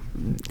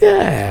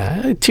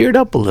 Yeah, I teared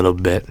up a little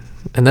bit.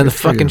 And then the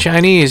fucking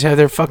Chinese have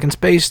their fucking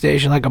space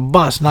station like a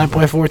bus,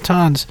 9.4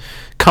 tons,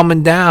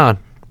 coming down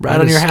right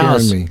on your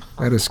house.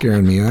 That is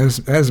scaring me.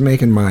 That is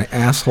making my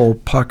asshole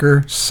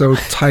pucker so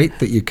tight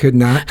that you could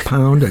not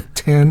pound a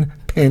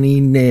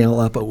 10-penny nail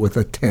up it with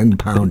a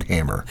 10-pound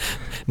hammer.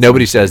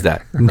 Nobody says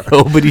that.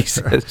 Nobody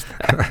says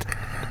that.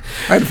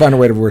 I had to find a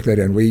way to work that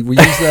in. We use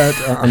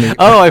that on the...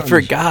 I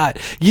forgot.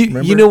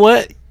 You know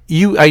what?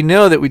 I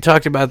know that we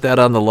talked about that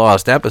on the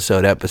Lost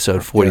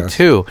episode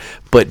 42,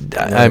 but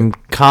I'm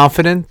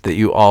confident that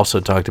you also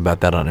talked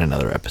about that on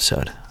another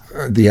episode.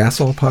 The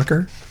asshole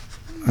pucker?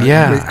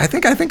 Yeah. I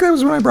think that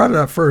was when I brought it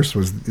up first,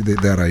 was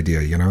that idea,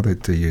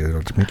 that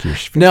to make your...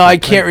 No, I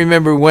can't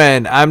remember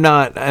when.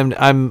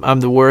 I'm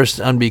the worst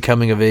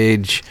unbecoming of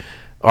age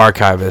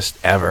archivist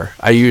ever.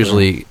 I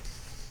usually,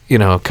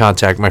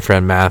 contact my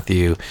friend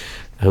Matthew,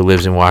 who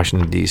lives in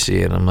Washington,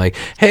 D.C., and I'm like,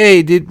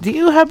 hey, do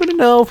you happen to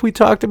know if we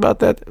talked about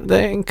that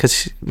thing?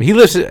 Because he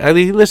listens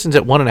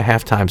at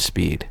 1.5 times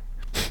speed.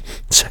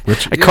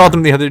 I called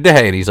him the other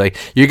day, and he's like,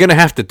 you're going to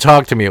have to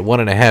talk to me at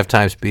 1.5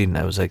 times speed. And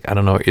I was like, I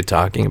don't know what you're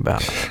talking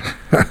about.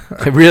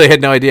 I really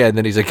had no idea. And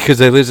then he's like, because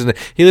he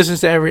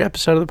listens to every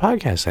episode of the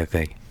podcast, I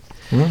think.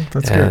 Well,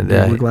 that's good.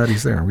 We're glad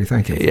he's there. We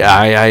thank him. Yeah,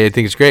 I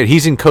think it's great.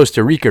 He's in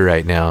Costa Rica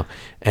right now,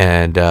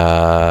 and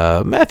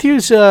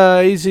Matthew's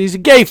he's a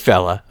gay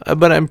fella,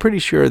 but I'm pretty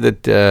sure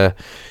that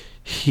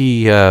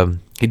he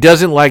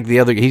doesn't like the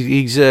other.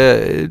 He's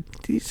a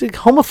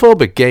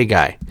homophobic gay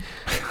guy.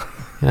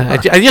 I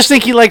just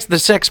think he likes the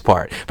sex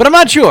part, but I'm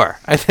not sure.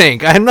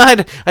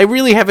 I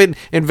really haven't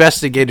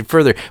investigated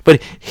further,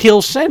 but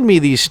he'll send me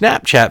these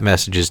Snapchat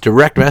messages,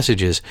 direct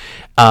messages.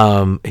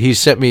 He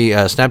sent me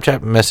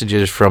Snapchat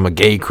messages from a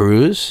gay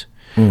cruise,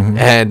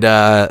 and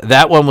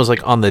that one was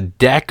on the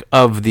deck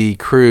of the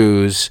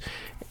cruise,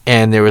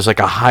 and there was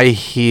a high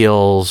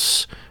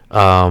heels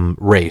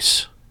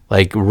race,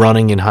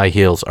 running in high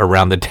heels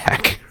around the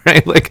deck,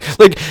 right?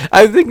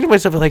 I think to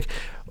myself,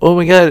 oh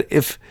my God,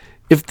 if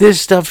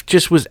this stuff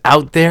just was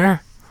out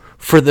there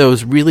for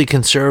those really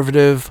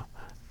conservative,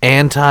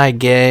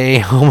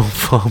 anti-gay,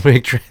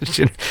 homophobic,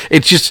 transgender,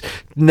 it just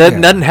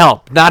doesn't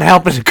help. Not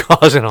helping the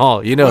cause at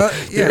all,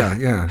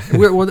 Yeah.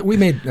 We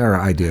made, or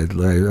I did.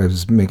 I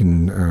was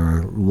making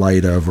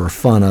light of or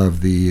fun of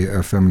the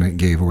effeminate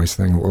gay voice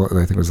thing.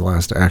 I think it was the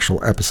last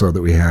actual episode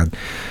that we had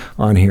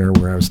on here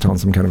where I was telling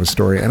some kind of a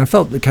story, and I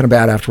felt kind of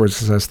bad afterwards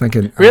because I was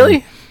thinking,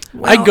 really.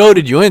 I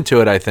goaded you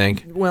into it, I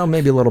think. Well,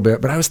 maybe a little bit,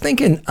 but I was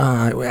thinking,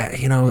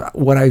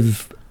 what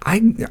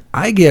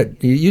I get.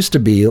 It used to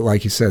be,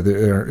 like you said,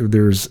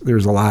 there's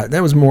a lot.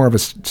 That was more of a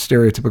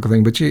stereotypical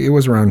thing, but it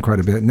was around quite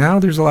a bit. Now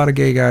there's a lot of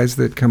gay guys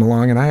that come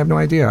along, and I have no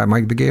idea.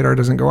 The gaydar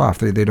doesn't go off.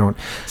 They don't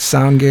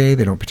sound gay.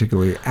 They don't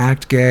particularly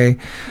act gay.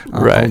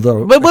 Right.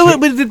 But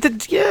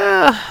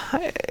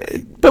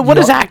what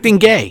is acting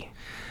gay?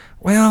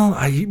 Well,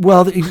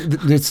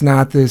 it's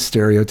not the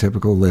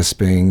stereotypical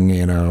lisping,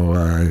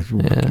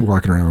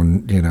 walking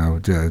around,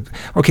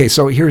 okay,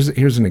 so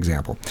here's an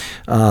example.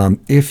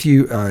 If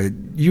you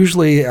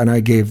usually, and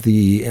I gave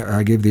the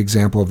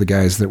example of the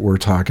guys that we're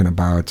talking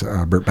about,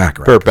 Burt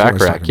Bacharach. Burt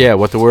Bacharach, yeah.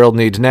 What the world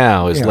needs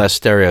now is less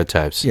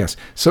stereotypes. Yes.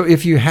 So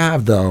if you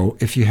have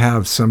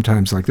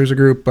sometimes, like, there's a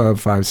group of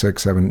 5,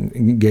 6,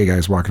 7 gay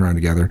guys walking around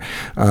together.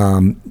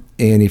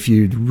 And if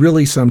you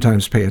really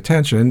sometimes pay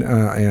attention,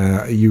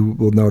 you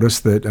will notice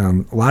that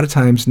a lot of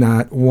times,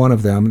 not one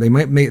of them, they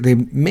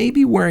may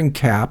be wearing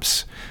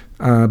caps,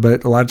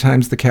 but a lot of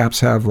times the caps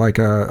have like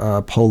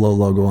a polo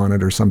logo on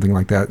it or something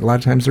like that. A lot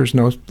of times there's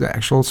no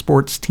actual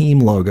sports team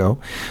logo.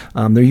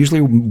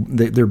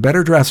 They're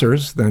better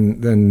dressers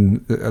than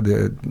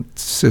the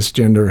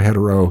cisgender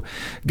hetero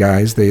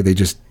guys. They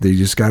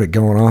just got it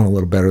going on a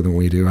little better than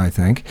we do, I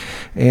think.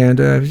 And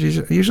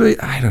usually,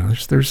 I don't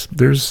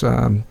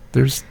know.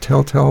 There's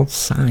telltale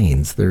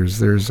signs.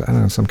 There's I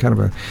don't know, some kind of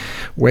a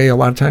way a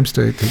lot of times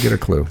to get a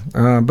clue.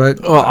 But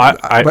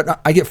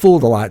I get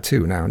fooled a lot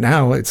too now.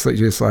 Now it's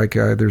just like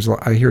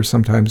I hear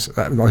sometimes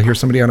I'll hear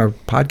somebody on a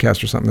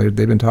podcast or something.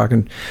 They've been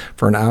talking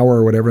for an hour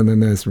or whatever, and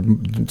then they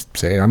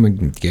say I'm a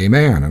gay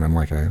man, and I'm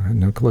like, I had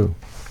no clue.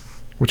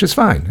 Which is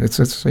fine. It's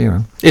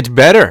It's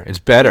better. It's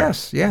better.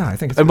 Yes, yeah, I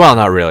think it's well,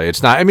 not really.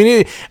 It's not. I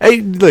mean,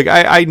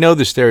 I know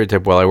the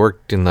stereotype well. I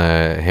worked in the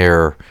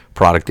hair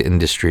product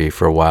industry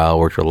for a while.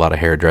 Worked with a lot of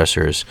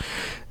hairdressers,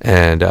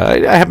 and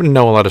I happen to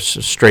know a lot of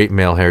straight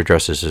male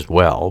hairdressers as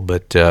well.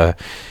 But they're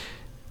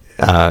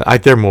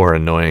more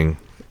annoying.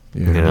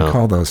 Yeah, we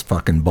call those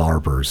fucking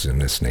barbers in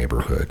this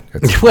neighborhood.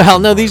 Well,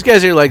 no, these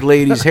guys are like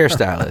ladies'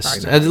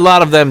 hairstylists. A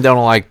lot of them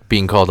don't like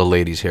being called a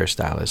ladies'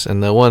 hairstylist,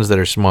 and the ones that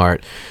are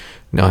smart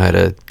know how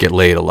to get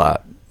laid a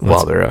lot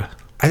while they're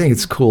I think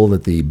it's cool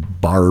that the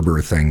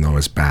barber thing, though,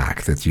 is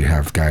back. That you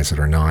have guys that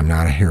are, no, I'm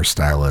not a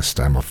hairstylist.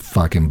 I'm a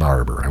fucking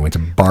barber. I went to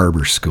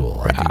barber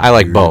school. I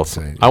like both.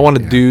 I want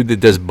a dude that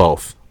does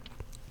both.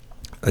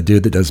 A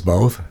dude that does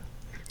both?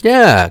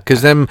 Yeah,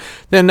 because then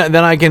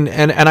I can,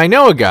 and I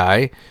know a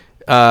guy.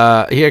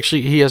 He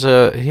actually has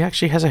a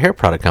hair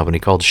product company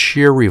called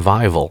Sheer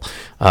Revival.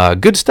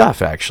 Good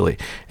stuff, actually.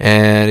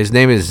 And his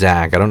name is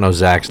Zach. I don't know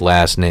Zach's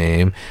last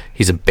name.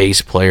 He's a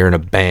bass player in a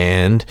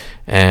band,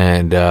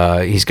 and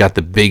he's got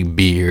the big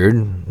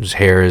beard. His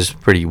hair is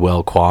pretty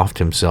well coiffed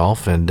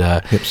himself, and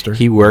hipster.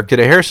 He worked at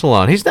a hair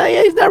salon. He's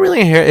not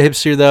really a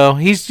hipster though.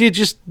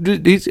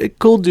 He's a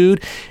cool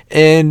dude,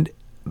 and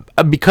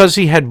because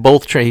he had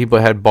both he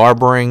had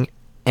barbering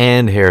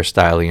and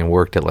hairstyling and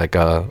worked at like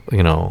a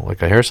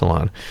hair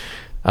salon.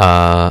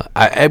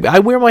 I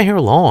wear my hair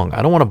long.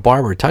 I don't want a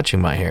barber touching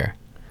my hair.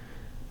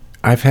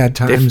 I've had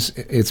times,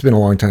 it's been a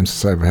long time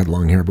since I've had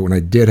long hair, but when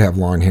I did have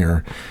long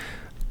hair,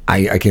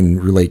 I can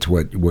relate to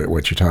what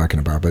you're talking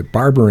about. But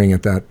barbering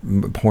at that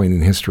point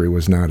in history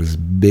was not as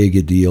big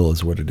a deal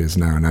as what it is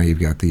now. Now you've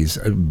got these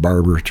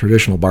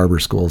traditional barber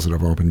schools that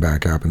have opened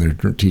back up, and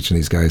they're teaching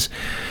these guys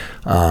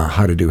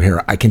how to do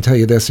hair. I can tell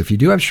you this: if you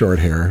do have short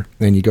hair,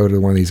 and you go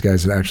to one of these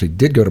guys that actually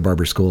did go to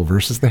barber school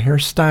versus the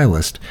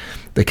hairstylist,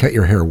 they cut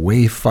your hair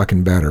way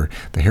fucking better.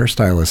 The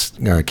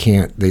hairstylist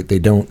can't. They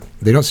don't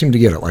seem to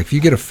get it. Like if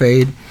you get a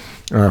fade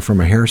from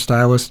a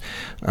hairstylist,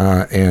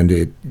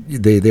 and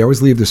they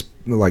always leave this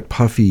like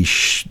puffy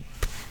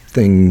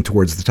thing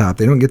towards the top.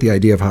 They don't get the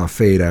idea of how a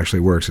fade actually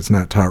works. It's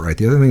not taught right.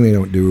 The other thing they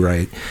don't do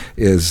right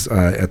is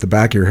at the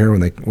back of your hair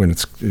when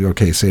it's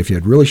okay. Say if you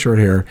had really short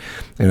hair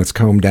and it's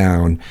combed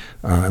down,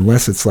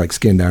 unless it's like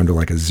skinned down to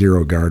like a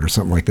zero guard or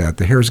something like that,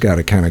 the hair's got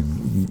to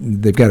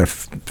they've got to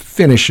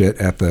finish it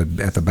at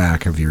the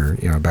back of your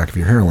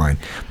hairline.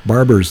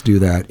 Barbers do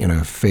that in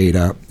a fade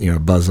up,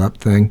 buzz up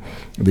thing.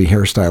 The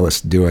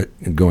hairstylists do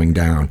it going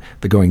down.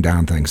 The going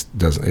down thing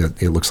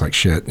it looks like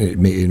shit.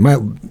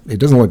 It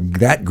doesn't look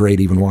that great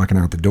even walking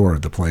out the door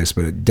of the place,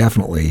 but it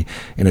definitely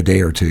in a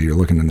day or two you're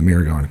looking in the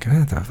mirror going,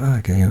 what the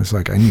fuck? It's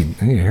like I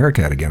need a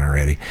haircut again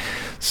already.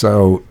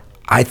 So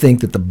I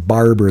think that the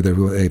barber,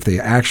 if they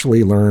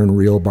actually learn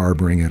real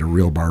barbering at a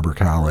real barber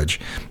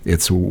college,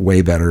 it's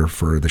way better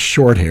for the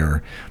short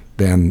hair.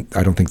 Then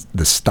I don't think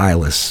the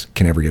stylists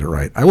can ever get it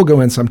right. I will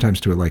go in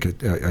sometimes to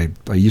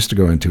I used to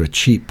go into a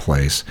cheap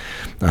place,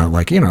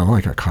 like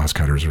a Cost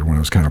Cutters or one of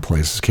those kind of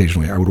places.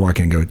 Occasionally I would walk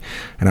in and go,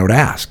 and I would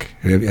ask,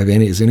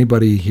 has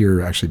anybody here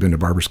actually been to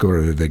barber school,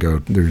 or did they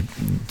go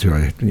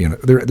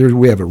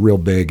we have a real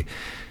big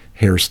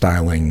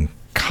hairstyling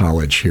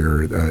college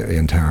here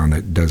in town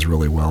that does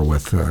really well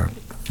with a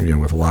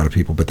lot of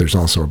people, but there's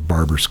also a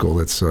barber school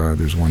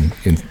there's one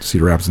in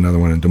Cedar Rapids, another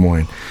one in Des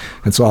Moines,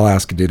 and so I'll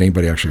ask, did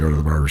anybody actually go to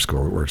the barber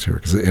school that works here?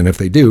 And if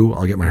they do,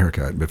 I'll get my hair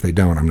cut, but if they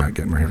don't, I'm not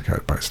getting my hair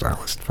cut by a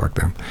stylist. Fuck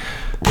them.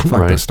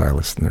 Fuck those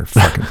stylists and their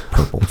fucking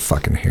purple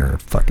fucking hair,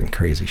 fucking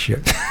crazy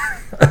shit.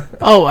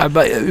 A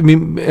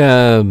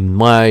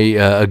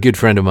good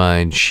friend of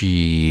mine,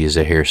 she is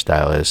a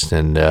hairstylist,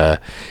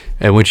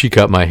 and when she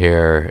cut my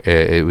hair,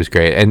 it was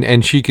great,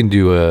 and she can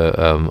do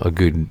a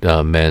good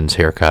men's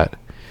haircut.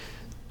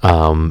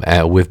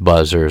 with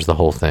buzzers, the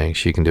whole thing.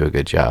 She can do a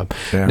good job.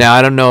 Yeah. Now,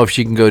 I don't know if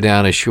she can go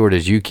down as short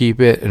as you keep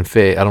it, and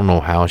I don't know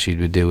how she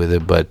would do with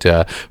it, but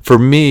for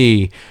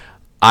me,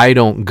 I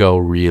don't go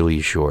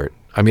really short.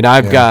 I mean,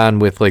 I've gone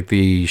with like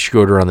the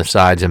shorter on the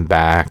sides and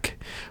back,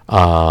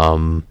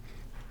 but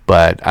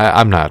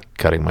I'm not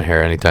cutting my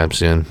hair anytime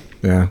soon.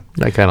 Yeah.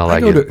 I kind of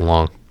like it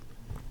long.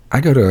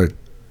 I go to a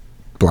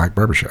black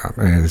barbershop.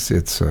 It's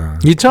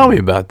you tell me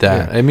about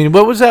that. Yeah. I mean,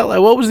 what was that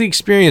like? What was the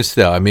experience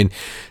though? I mean,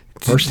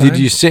 did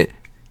you sit?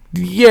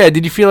 Yeah,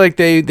 did you feel like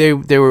they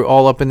were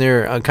all up in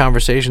their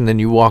conversation, then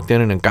you walked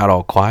in and it got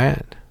all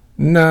quiet?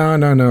 No,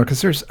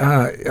 because there's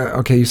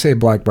okay, you say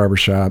black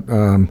barbershop,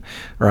 or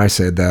I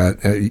said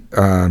that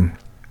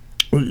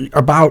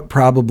about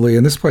probably,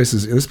 and this place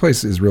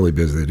is really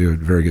busy. They do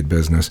very good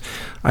business.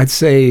 I'd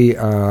say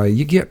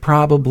you get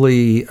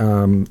probably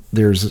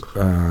there's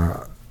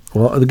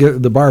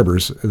the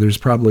barbers. There's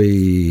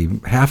probably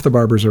half the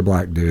barbers are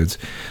black dudes,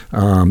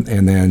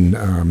 and then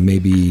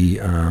maybe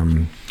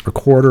a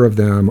quarter of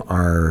them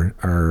are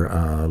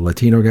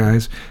Latino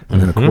guys,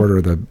 and then a quarter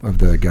of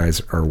the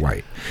guys are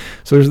white.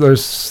 So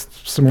there's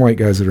some white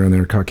guys that are in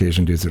there,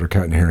 Caucasian dudes that are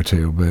cutting hair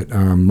too, but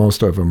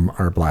most of them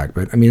are black.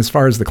 But I mean, as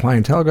far as the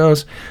clientele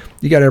goes,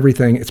 you got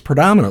everything. It's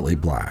predominantly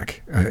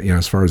black,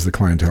 as far as the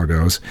clientele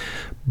goes.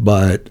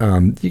 But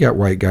you got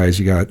white guys.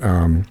 You got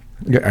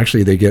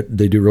actually they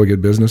do really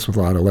good business with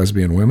a lot of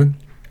lesbian women.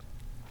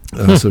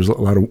 So there's a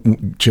lot of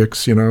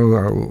chicks,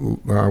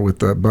 with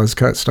the buzz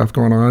cut stuff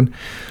going on.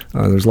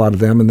 There's a lot of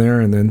them in there,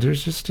 and then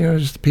there's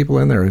just people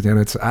in there. And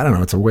it's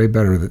a way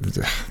better.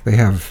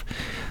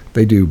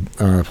 They do.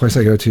 Place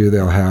I go to,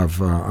 they'll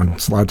have a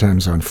lot of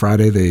times on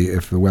Friday.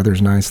 If the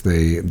weather's nice,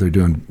 they're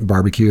doing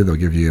barbecue. They'll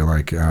give you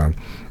like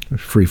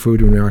free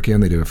food when you walk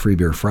in. They do a free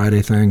beer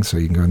Friday thing, so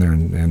you can go in there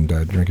and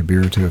drink a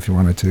beer or two if you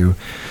wanted to.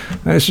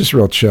 It's just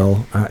real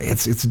chill.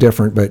 It's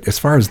different, but as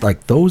far as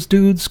like those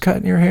dudes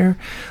cutting your hair,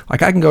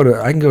 like I can go to.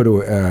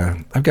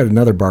 I've got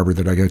another barber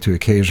that I go to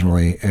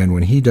occasionally, and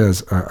when he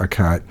does a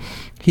cut,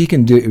 he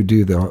can do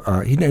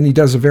and he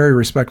does a very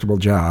respectable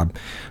job,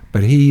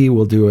 but he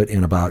will do it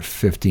in about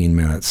 15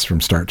 minutes from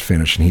start to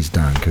finish, and he's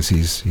done because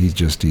he's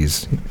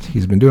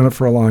been doing it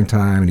for a long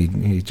time, and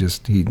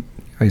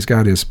he's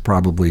got his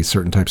probably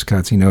certain types of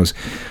cuts. He knows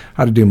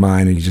how to do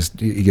mine, and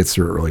he gets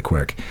through it really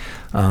quick.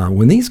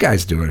 When these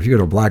guys do it, if you go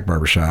to a black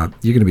barbershop,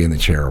 you're going to be in the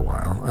chair a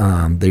while.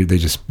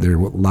 They're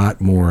a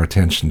lot more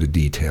attention to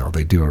detail.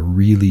 They do a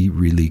really,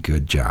 really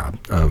good job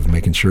of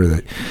making sure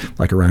that,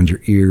 like around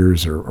your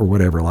ears or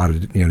whatever, a lot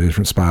of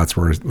different spots.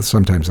 Where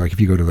sometimes, like if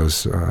you go to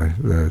those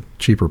the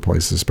cheaper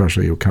places,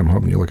 especially, you'll come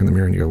home and you look in the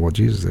mirror and you go, "Well,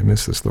 Jesus, I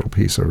missed this little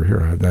piece over here.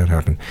 How'd that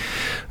happen?"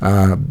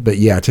 But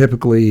yeah,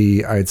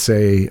 typically, I'd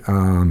say.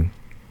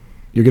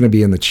 You're going to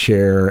be in the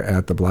chair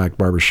at the black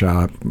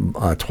barbershop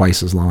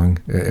twice as long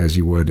as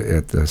you would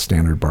at the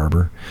standard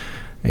barber,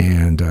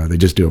 and they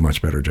just do a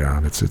much better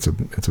job. It's a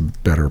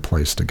better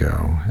place to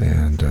go,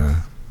 and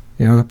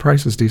the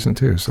price is decent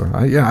too. So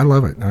I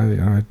love it. I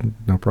had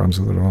no problems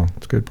with it at all.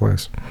 It's a good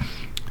place.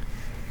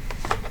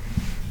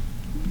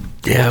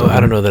 Yeah, well,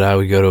 I don't know that I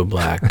would go to a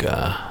black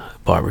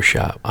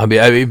barbershop.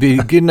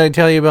 Didn't I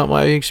tell you about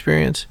my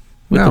experience?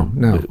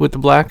 With the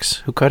blacks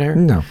who cut hair?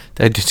 No.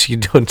 You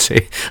don't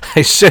say.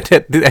 I said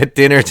at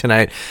dinner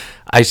tonight,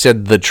 I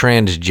said the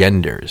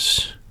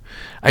transgenders.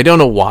 I don't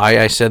know why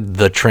I said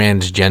the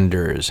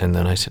transgenders. And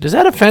then I said, is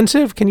that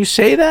offensive? Can you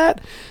say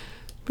that?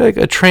 Like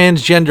a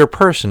transgender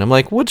person. I'm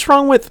like, what's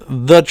wrong with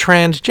the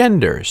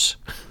transgenders?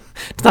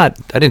 It's not,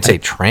 I didn't say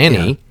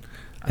tranny. Yeah.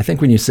 I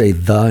think when you say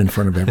the in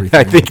front of everything.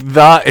 I think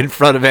the in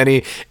front of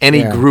any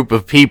group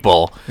of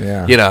people,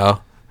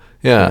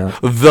 Yeah,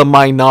 the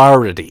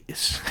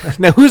minorities.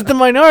 Now, who's the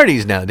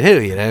minorities now,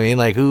 too? You know what I mean?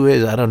 Like, who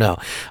is? I don't know.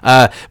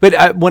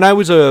 But when I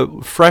was a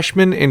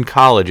freshman in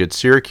college at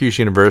Syracuse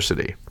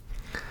University,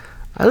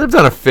 I lived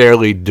on a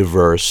fairly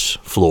diverse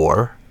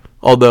floor,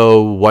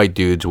 although white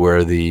dudes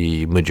were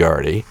the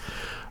majority.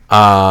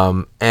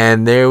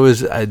 And there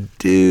was a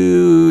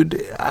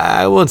dude,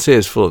 I won't say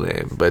his full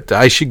name, but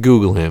I should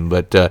Google him.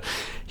 But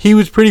he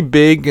was pretty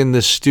big in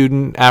the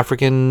Student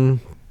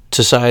African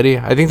Society.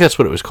 I think that's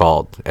what it was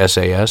called,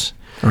 SAS.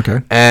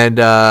 Okay. And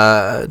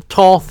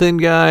tall, thin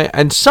guy.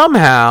 And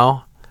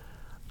somehow,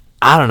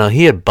 I don't know,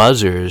 he had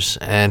buzzers,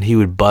 and he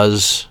would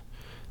buzz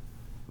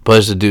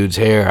the dude's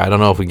hair. I don't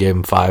know if we gave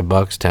him $5,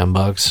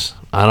 $10.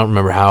 I don't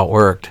remember how it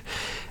worked.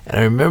 And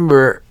I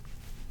remember,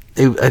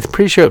 I'm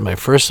pretty sure it was my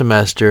first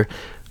semester,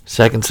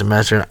 second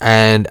semester,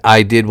 and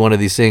I did one of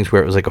these things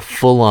where it was like a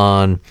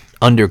full-on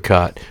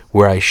undercut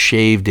where I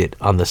shaved it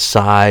on the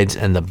sides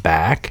and the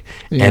back,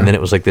 and then it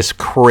was like this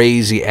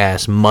crazy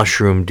ass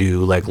mushroom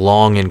do, like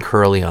long and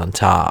curly on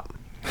top.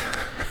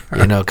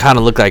 Kind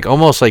of looked like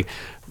almost like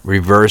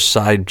reverse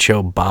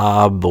Sideshow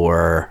Bob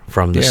or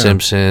from The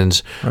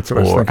Simpsons. That's what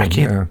I was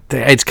thinking.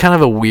 It's kind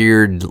of a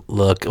weird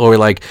look, or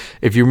like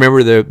if you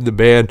remember the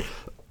band,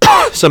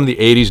 some of the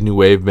 '80s new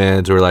wave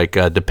bands, or like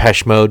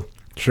Depeche Mode.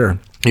 Sure.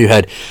 You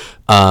had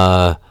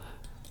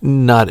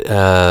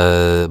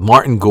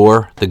Martin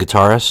Gore, the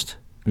guitarist.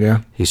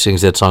 Yeah. He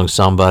sings that song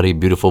 "Somebody,"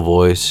 beautiful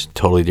voice,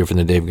 totally different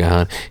than Dave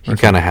Gahan. He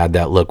kind of had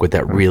that look with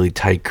that really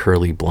tight,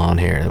 curly blonde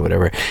hair and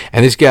whatever.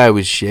 And this guy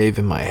was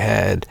shaving my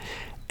head,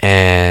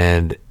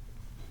 and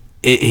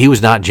he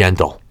was not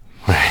gentle.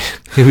 Right.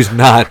 He was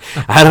not.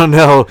 I don't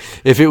know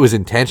if it was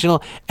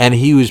intentional. And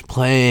he was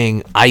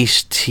playing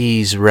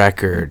Ice-T's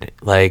record.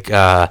 Like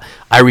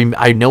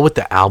I know what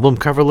the album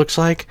cover looks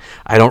like.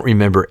 I don't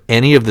remember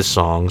any of the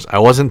songs. I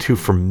wasn't too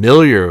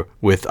familiar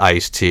with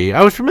Ice-T.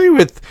 I was familiar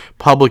with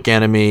Public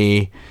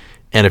Enemy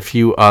and a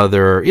few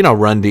other,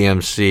 Run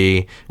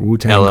DMC,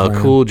 Wu-Tang LL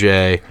Clan. Cool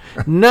J.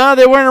 No,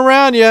 they weren't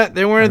around yet.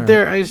 They weren't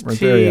there.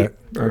 Ice-T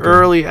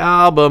early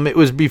album. It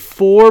was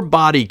before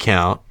Body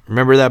Count.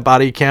 Remember that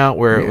Body Count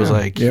where it was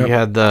like he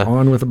had the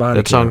On with the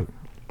Body that song,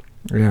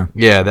 Yeah.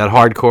 yeah, that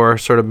hardcore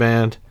sort of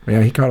band.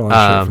 Yeah, he caught a lot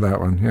of shit for that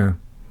one. Yeah.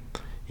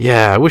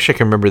 Yeah, I wish I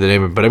could remember the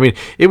name of it, but I mean,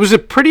 it was a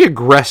pretty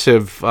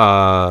aggressive,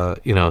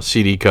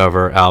 CD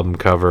cover, album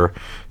cover.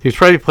 He was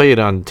probably playing it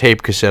on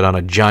tape cassette on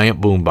a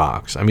giant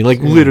boombox. I mean, like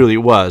literally, it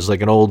was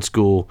like an old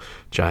school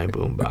giant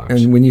boombox.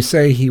 And when you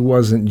say he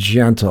wasn't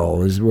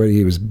gentle, is what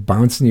he was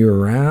bouncing you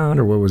around,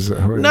 or what was?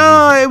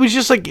 No, it was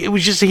just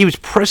he was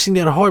pressing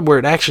that hard where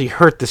it actually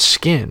hurt the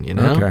skin.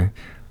 Okay.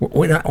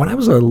 When I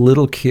was a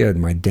little kid,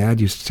 my dad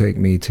used to take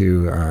me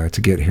to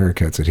get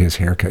haircuts at his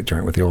haircut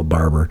joint with the old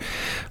barber.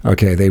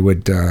 Okay, they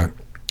would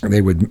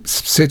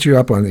sit you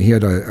up on. He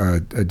had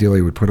a deal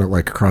he would put it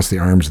like across the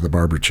arms of the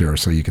barber chair,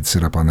 so you could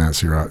sit up on that.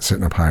 So you're out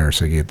sitting up higher,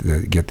 so you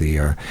get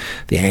the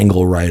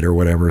angle right or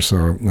whatever.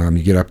 So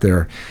you get up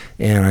there,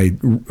 and I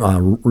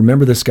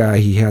remember this guy.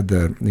 He had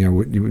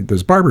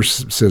those barber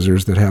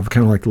scissors that have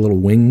kind of like the little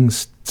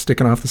wings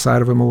sticking off the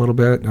side of them a little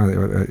bit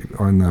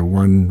on the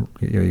one,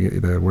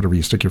 whatever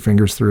you stick your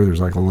fingers through. There's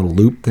like a little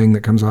loop thing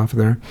that comes off of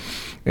there,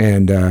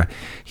 and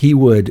he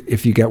would,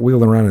 if you got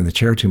wheeled around in the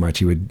chair too much,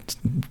 he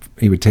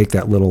would take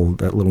that little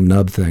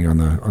nub thing on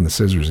the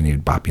scissors and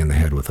he'd bop you in the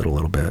head with it a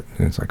little bit.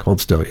 And it's like,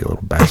 hold still, you little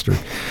bastard.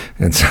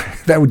 And so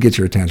that would get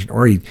your attention.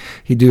 Or he'd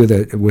do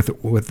that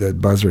with the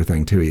buzzer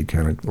thing too. He'd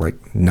kind of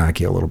like knock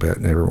you a little bit.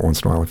 And every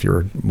once in a while, if you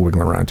were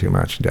wiggling around too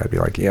much, Dad'd be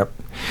like, yep.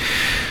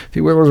 If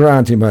he wiggles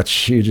around too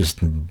much, you just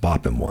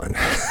bop him one.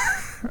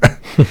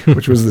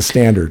 Which was the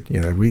standard.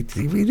 We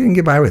didn't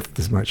get by with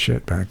this much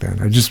shit back then.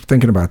 I was just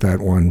thinking about that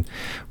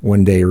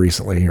one day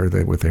recently here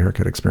with the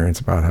haircut experience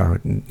about how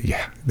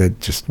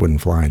that just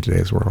wouldn't fly in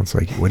today's world. It's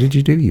like, what did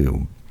you do?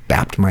 You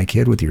bapped my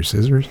kid with your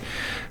scissors?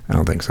 I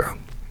don't think so.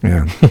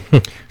 Yeah.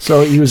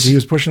 So he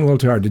was pushing a little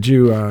too hard. Did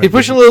you? He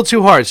pushed a little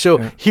too hard. So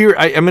here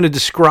I'm going to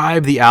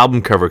describe the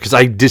album cover because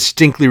I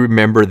distinctly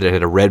remember that it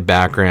had a red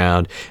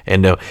background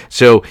and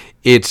so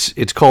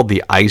it's called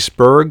The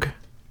Iceberg.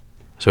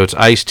 So it's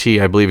Ice-T.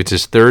 I believe it's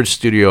his third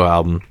studio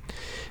album.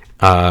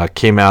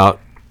 Came out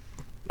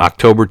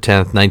October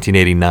 10th,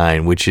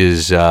 1989, which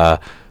is I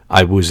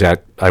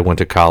went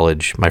to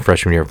college. My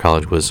freshman year of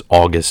college was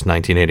August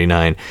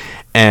 1989,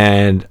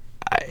 and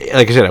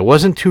like I said, I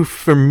wasn't too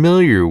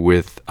familiar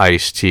with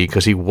Ice-T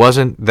because he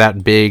wasn't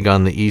that big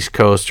on the East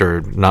Coast,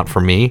 or not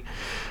for me.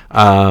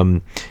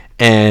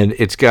 And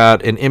it's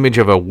got an image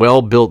of a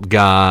well-built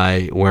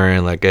guy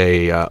wearing like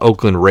a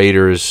Oakland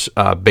Raiders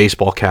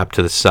baseball cap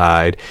to the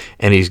side,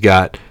 and he's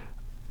got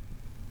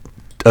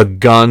a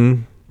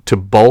gun to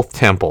both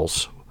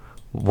temples.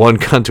 One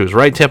gun to his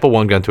right temple,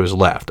 one gun to his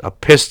left. A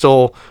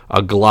pistol,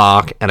 a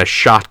Glock, and a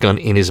shotgun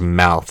in his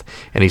mouth,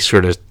 and he's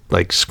sort of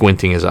like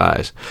squinting his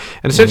eyes.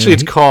 And essentially,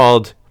 it's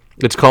called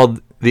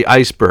The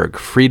Iceberg,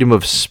 Freedom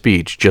of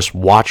Speech, Just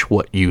Watch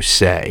What You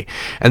Say.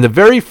 And the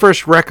very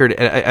first record,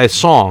 a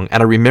song,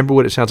 and I remember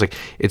what it sounds like,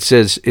 it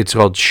says, it's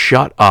called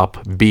Shut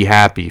Up, Be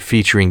Happy,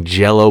 featuring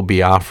Jello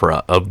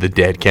Biafra of the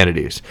Dead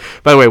Kennedys.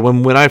 By the way,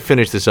 when I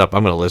finish this up,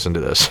 I'm going to listen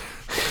to this.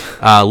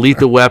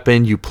 Lethal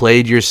Weapon, You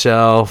Played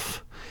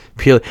Yourself.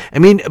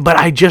 But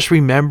I just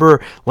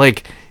remember,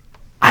 like,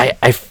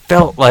 I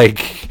felt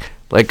like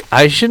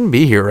I shouldn't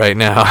be here right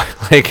now.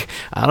 Like,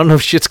 I don't know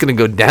if shit's going to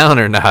go down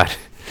or not.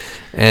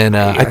 And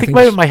I think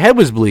my head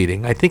was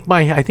bleeding. I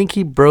think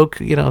he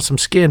broke, some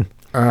skin.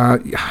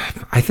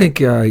 I think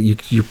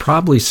you're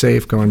probably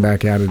safe going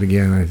back at it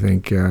again. I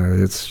think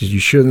you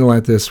shouldn't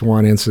let this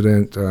one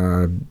incident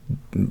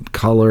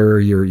color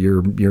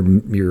your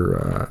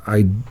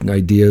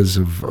ideas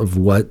of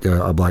what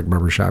a black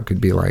barbershop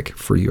could be like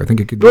for you. I think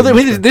it could. Well,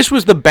 this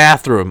was the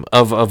bathroom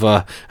of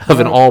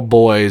an all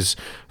boys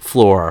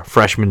floor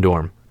freshman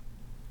dorm.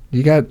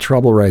 You got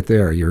trouble right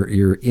there.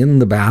 You're in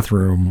the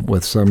bathroom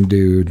with some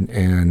dude,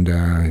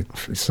 and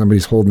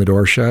somebody's holding the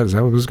door shut. Is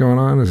that what was going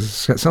on? It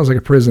sounds like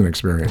a prison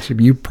experience.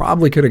 You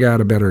probably could have got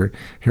a better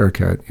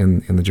haircut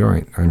in the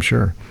joint, I'm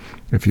sure,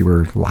 if you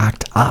were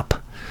locked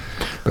up.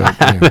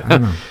 But I don't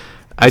know.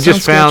 I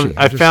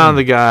found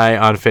the guy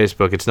on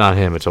Facebook. It's not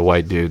him. It's a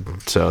white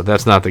dude. So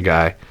that's not the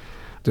guy.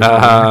 This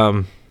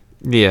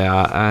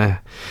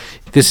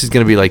is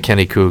going to be like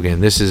Kenny Coogan.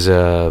 This is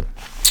a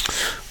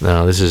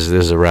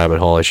rabbit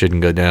hole I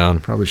shouldn't go down.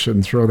 Probably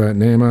shouldn't throw that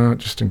name out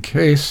just in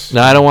case.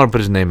 No, I don't want to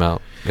put his name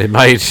out. It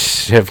might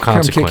have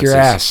consequences. Come kick your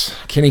ass.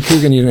 Kenny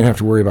Coogan, you didn't have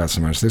to worry about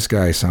so much. This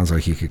guy sounds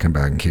like he could come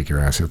back and kick your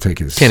ass. He'll take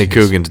his... Kenny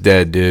Coogan's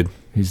dead, dude.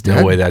 He's dead?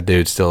 No way that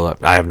dude's still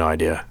up. I have no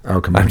idea.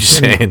 Oh, come on. I'm just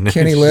saying.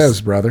 Kenny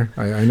lives, brother.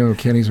 I know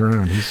Kenny's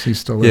around. He's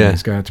still living.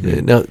 He's got to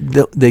be. No,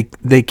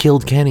 they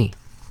killed Kenny.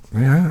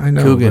 Yeah, I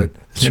know. Coogan. But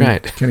That's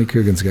right. Kenny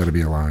Coogan's got to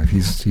be alive.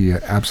 He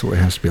absolutely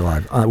has to be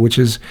alive, which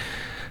is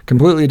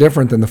completely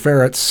different than the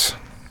ferrets,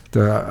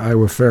 the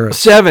Iowa ferrets.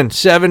 Seven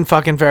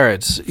fucking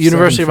ferrets.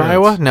 University of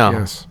Iowa?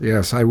 No.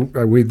 Yes. I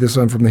weighed this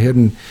one from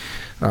the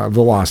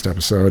Lost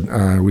episode.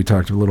 We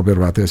talked a little bit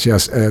about this.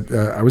 Yes,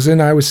 I was in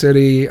Iowa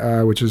City,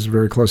 which is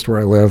very close to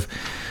where I live,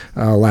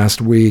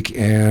 last week,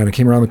 and I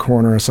came around the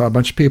corner. I saw a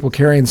bunch of people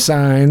carrying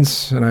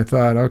signs, and I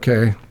thought,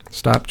 okay,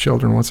 stop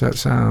children, what's that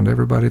sound?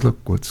 Everybody look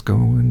what's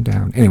going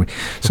down. Anyway,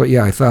 so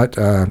yeah, I thought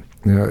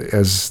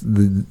as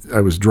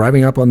I was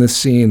driving up on this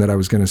scene that I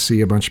was going to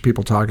see a bunch of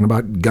people talking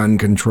about gun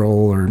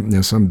control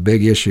or some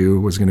big issue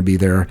was going to be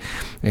there.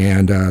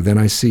 And then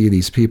I see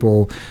these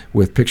people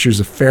with pictures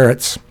of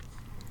ferrets,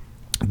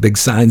 big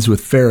signs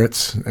with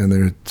ferrets, and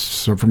they're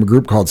from a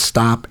group called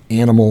Stop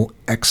Animal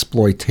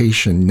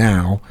Exploitation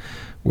Now,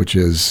 which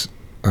is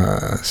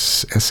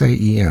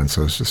SAEN,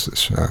 so it's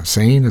just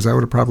SANE, is that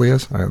what it probably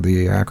is?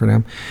 The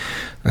acronym,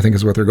 I think,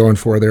 is what they're going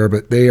for there.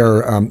 But they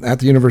are at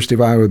the University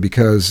of Iowa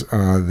because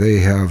they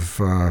have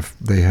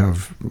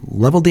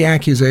leveled the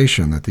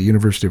accusation that the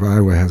University of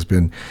Iowa has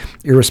been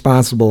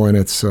irresponsible in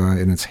its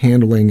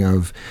handling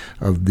of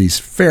these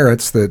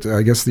ferrets. That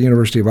I guess the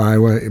University of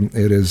Iowa,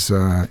 it's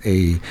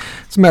a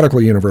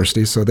medical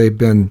university, so they've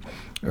been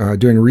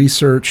doing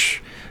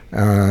research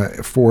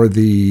for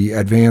the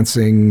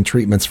advancing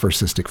treatments for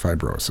cystic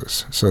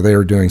fibrosis. So they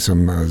were doing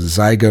some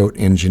zygote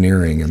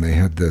engineering, and they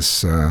had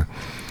this.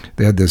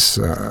 They're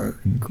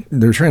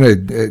trying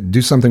to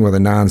do something with a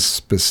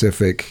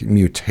non-specific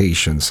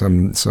mutation,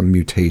 some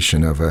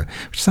mutation of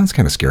which sounds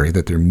kind of scary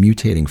that they're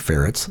mutating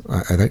ferrets.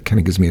 That kind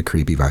of gives me a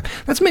creepy vibe.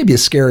 That's maybe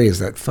as scary as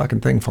that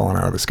fucking thing falling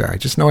out of the sky.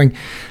 Just knowing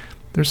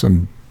there's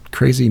some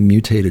crazy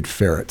mutated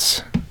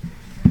ferrets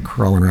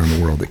crawling around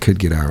the world that could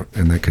get out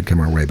and that could come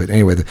our way. But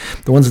anyway,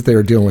 the ones that they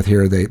were dealing with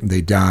here,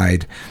 they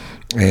died,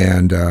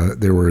 and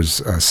there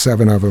was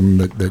 7 of them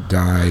that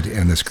died,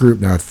 and this group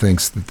now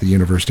thinks that the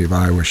University of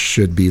Iowa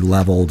should be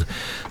leveled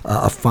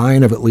a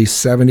fine of at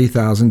least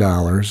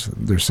 $70,000.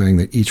 They're saying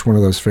that each one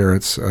of those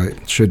ferrets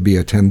should be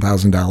a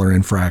 $10,000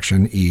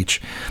 infraction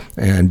each,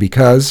 and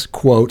because,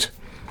 quote,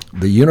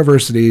 the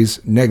university's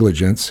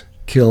negligence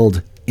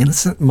killed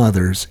innocent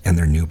mothers and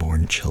their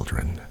newborn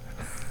children.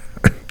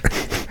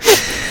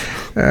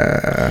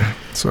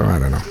 So I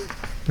don't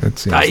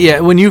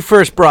know. When you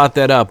first brought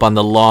that up on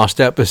the Lost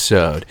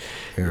episode,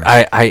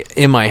 I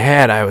in my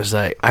head I was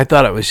like, I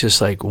thought it was just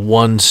like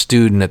one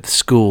student at the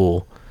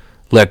school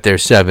let their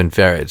 7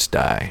 ferrets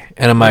die,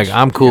 and I'm like,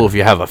 I'm cool if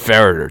you have a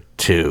ferret or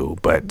 2,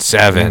 but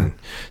 7.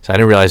 So I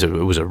didn't realize it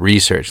was a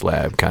research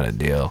lab kind of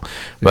deal.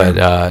 But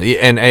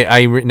and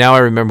I now I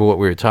remember what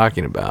we were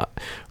talking about.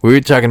 We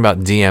were talking about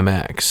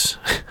DMX.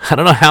 I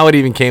don't know how it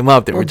even came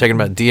up that we were talking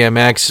about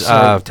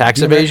DMX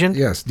tax evasion.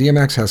 Yes,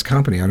 DMX has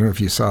company. I don't know if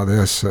you saw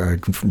this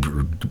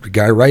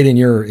guy right in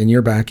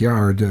your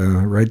backyard,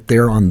 right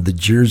there on the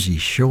Jersey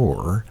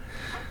Shore,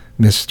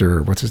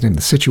 Mr. What's his name?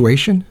 The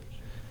Situation.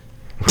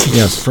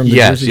 Yes, from the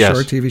Jersey Shore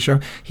TV show.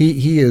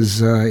 He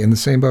is in the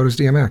same boat as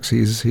DMX.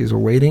 He's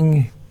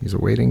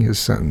awaiting his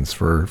sentence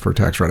for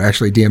tax fraud.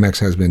 Actually, DMX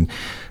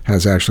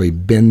has actually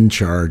been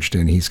charged,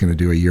 and he's going to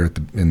do a year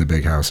in the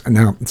big house. And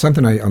now,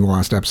 something on the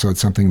last episode,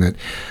 something that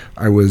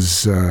I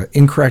was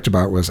incorrect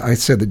about was I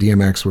said that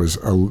DMX was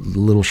a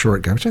little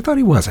short guy, which I thought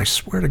he was. I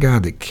swear to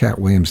God that Cat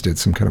Williams did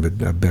some kind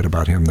of a bit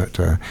about him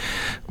that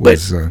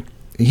was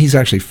he's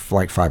actually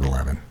like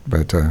 5'11".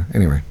 But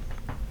anyway.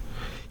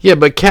 Yeah,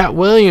 but Cat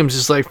Williams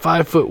is like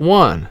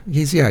 5'1".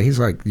 He's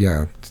like.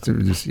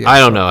 I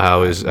don't know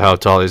how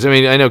tall he is. I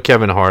mean, I know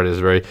Kevin Hart is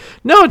very.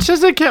 No, it says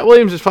that Cat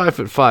Williams is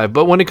 5'5".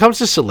 But when it comes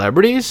to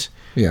celebrities,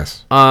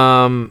 yes,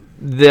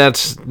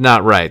 that's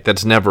not right.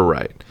 That's never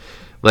right.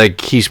 Like,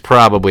 he's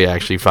probably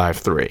actually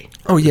 5'3".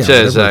 Oh yeah. It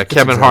says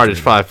Kevin Hart is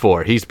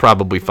 5'4". He's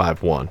probably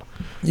 5'1".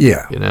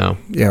 Yeah. You know?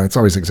 Yeah, it's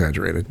always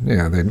exaggerated.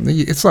 Yeah,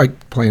 it's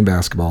like playing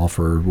basketball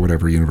for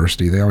whatever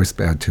university. They always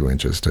add 2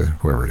 inches to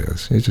whoever it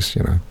is. It's just,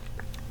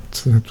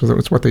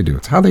 it's what they do.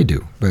 It's how they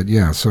do. But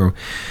yeah, so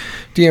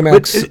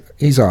DMX,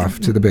 he's off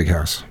to the big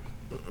house.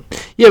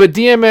 Yeah, but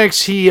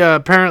DMX, he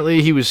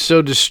apparently he was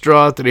so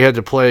distraught that he had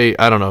to play,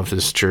 I don't know if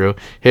this is true,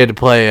 he had to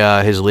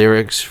play his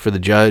lyrics for the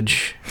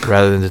judge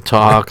rather than to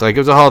talk. Like, it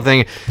was a whole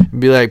thing.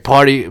 Be like,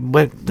 party,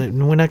 but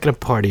we're not going to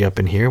party up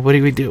in here. What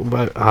do we do?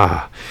 But,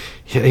 I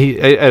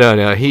don't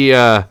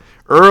know.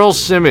 Earl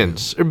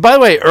Simmons. By the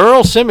way,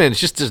 Earl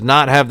Simmons just does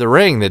not have the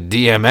ring that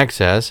DMX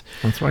has.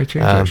 That's why he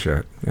changed that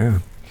shit. Yeah.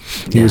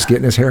 He was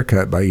getting his hair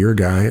cut by your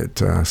guy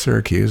at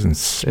Syracuse and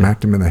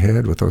smacked him in the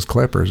head with those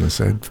clippers and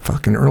said,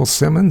 fucking Earl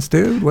Simmons,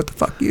 dude, what the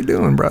fuck are you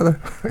doing, brother?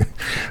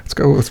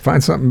 Let's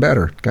find something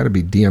better. Got to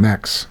be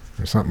DMX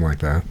or something like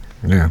that.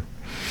 Yeah.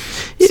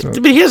 But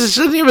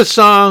doesn't he have a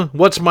song,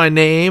 What's My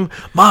Name?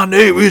 My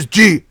name is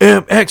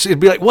DMX. It'd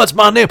be like, what's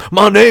my name?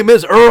 My name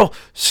is Earl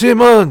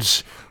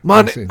Simmons.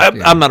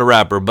 I'm not a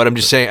rapper, but I'm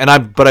just saying,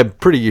 but I'm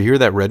pretty. You hear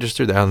that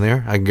register down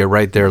there? I can get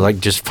right there, like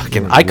just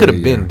fucking. I could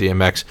have been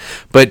DMX,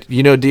 but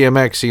you know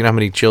DMX. You know how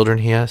many children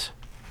he has?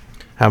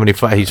 How many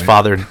he's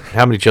fathered?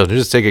 How many children?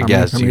 Just take a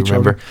guess. Do you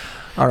remember?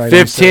 All right,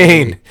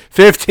 15.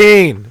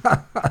 15.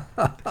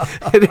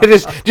 It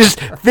is just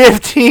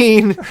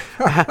 15.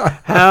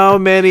 How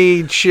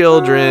many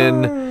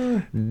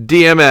children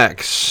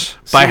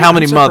DMX? By how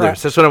many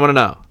mothers? That's what I want to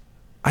know.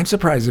 I'm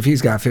surprised if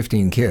he's got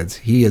 15 kids,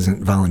 he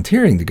isn't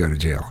volunteering to go to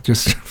jail.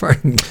 Just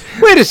fucking.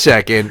 Wait a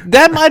second.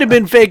 That might have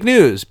been fake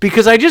news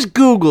because I just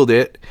Googled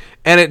it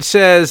and it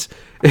says,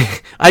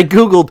 I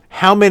Googled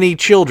how many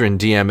children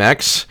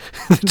DMX.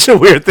 It's a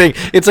weird thing.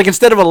 It's like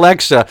instead of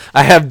Alexa,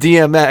 I have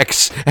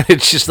DMX and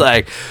it's just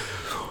like,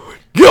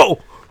 yo,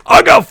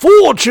 I got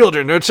 4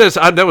 children. It says,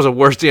 that was the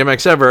worst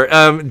DMX ever.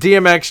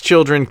 DMX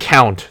children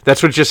count.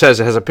 That's what it just says.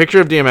 It has a picture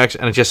of DMX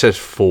and it just says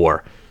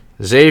 4.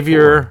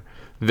 Xavier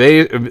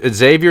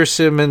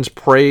Simmons,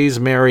 Praise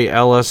Mary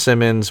Ella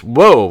Simmons.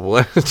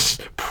 Whoa.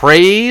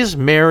 Praise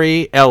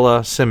Mary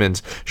Ella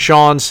Simmons,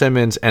 Sean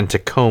Simmons, and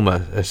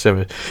Tacoma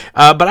Simmons.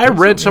 But I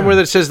read somewhere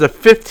that says the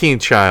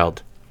 15th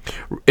child.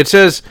 It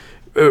says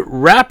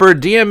rapper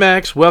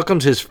DMX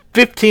welcomes his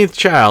 15th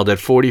child at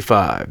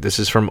 45. This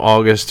is from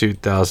August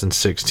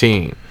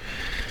 2016.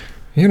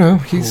 You know,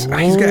 he's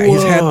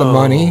had the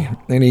money,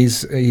 and he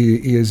is,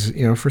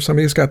 you know, for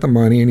somebody who's got the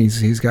money, and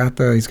he's got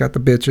the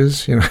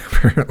bitches, you know,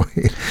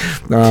 apparently.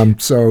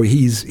 So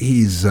he's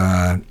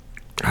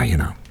you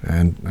know,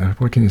 and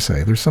what can you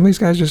say? There's some of these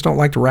guys just don't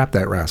like to rap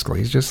that rascal.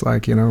 He's just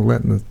like, you know,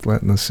 letting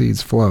the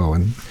seeds flow,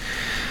 and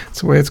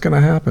it's the way it's going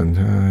to happen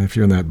if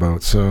you're in that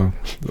boat. So,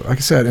 like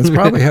I said, it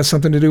probably has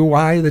something to do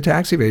why the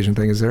tax evasion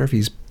thing is there. If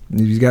he's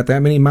got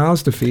that many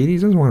mouths to feed, he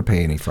doesn't want to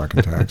pay any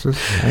fucking taxes.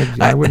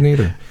 I wouldn't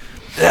either.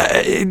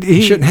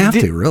 He shouldn't have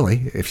to,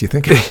 really, if you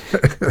think of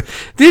it.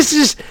 This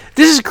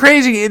is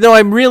crazy. You know,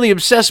 I'm really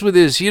obsessed with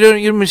this. You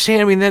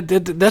understand? I mean,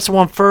 that's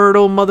one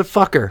fertile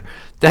motherfucker.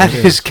 That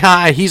is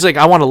guy. He's like,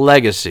 I want a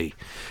legacy.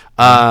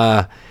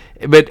 But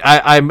I'm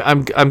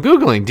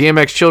googling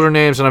DMX children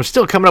names, and I'm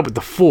still coming up with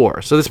the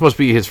 4. So this must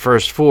be his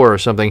first 4 or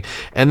something.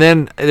 And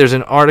then there's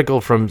an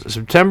article from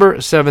September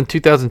 7th,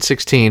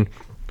 2016.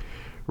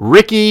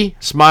 Ricky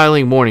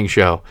Smiley Morning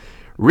Show.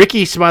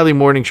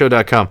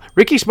 RickySmileyMorningShow.com.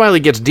 Ricky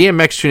Smiley gets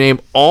DMX to name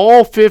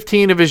all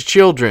 15 of his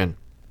children.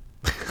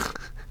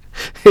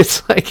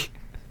 It's like,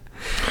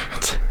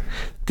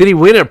 did he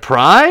win a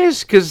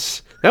prize?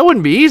 Because that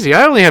wouldn't be easy.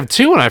 I only have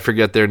 2 and I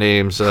forget their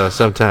names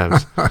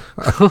sometimes. That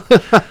would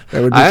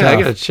be tough.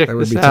 I got to check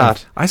this out.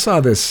 Tough. I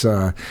saw this.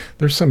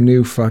 There's some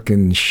new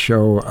fucking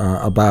show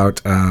about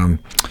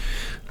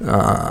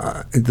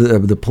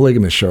the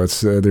polygamous show.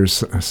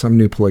 There's some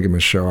new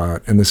polygamous show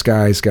out, and this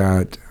guy's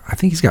got, I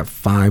think he's got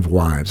 5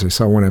 wives. I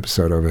saw one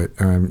episode of it.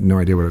 I have no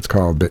idea what it's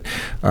called, but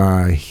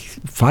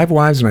 5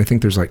 wives, and I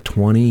think there's like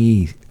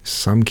 20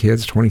 some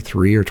kids,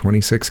 23 or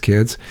 26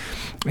 kids,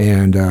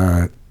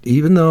 and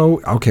even though,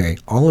 okay,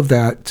 all of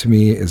that to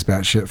me is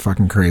batshit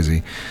fucking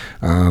crazy.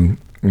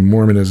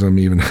 Mormonism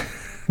even.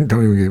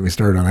 Don't even get me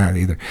started on that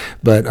either.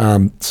 But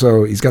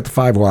so he's got the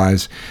 5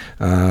 wives,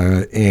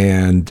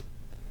 and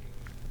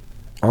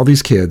all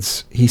these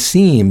kids. He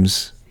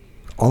seems,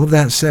 all of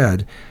that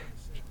said,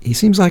 he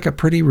seems like a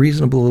pretty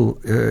reasonable,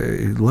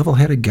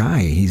 level-headed guy.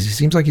 He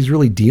seems like he's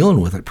really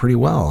dealing with it pretty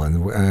well.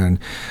 And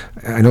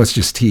I know it's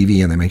just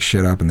TV and they make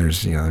shit up and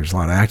there's a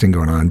lot of acting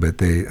going on, but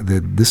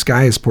this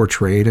guy is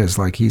portrayed as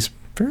like he's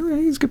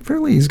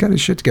got his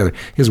shit together.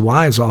 His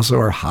wives also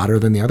are hotter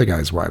than the other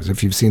guy's wives.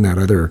 If you've seen that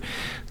other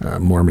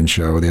Mormon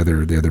show, the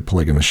other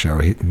polygamous show,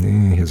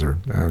 his are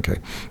okay.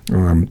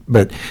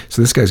 But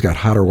so this guy's got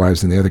hotter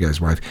wives than the other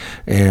guy's wife,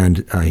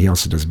 and he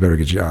also does a better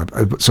good job.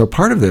 So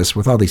part of this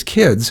with all these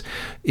kids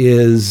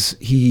is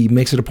he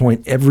makes it a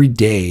point every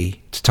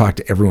day to talk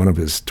to every one of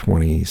his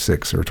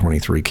 26 or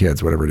 23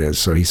 kids, whatever it is.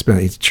 So he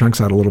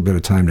chunks out a little bit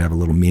of time to have a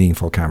little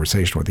meaningful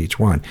conversation with each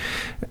one.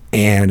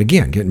 And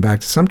again, getting back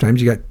to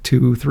sometimes you got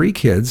 2, 3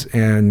 kids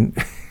and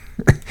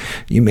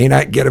you may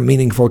not get a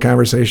meaningful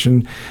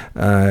conversation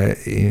out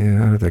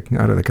of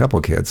the couple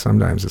kids.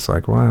 Sometimes it's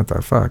like, what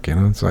the fuck,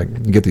 It's like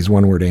you get these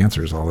one-word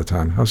answers all the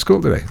time. How's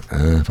school today?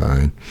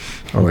 Fine.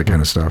 All that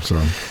kind of stuff. So,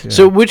 yeah.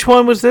 So which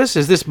one was this?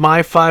 Is this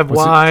My 5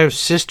 Wives,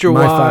 Sister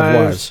Wives? My 5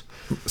 Wives.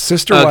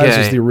 Sister Wives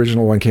is the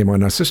original one came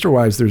on. Now, Sister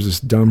Wives, there's this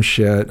dumb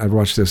shit. I've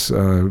watched this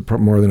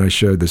more than I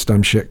should. This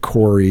dumb shit,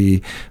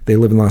 Corey. They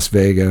live in Las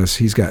Vegas.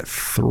 He's got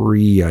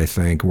 3, I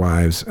think,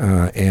 wives.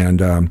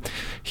 And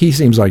he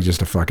seems like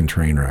just a fucking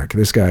train wreck.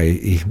 This guy,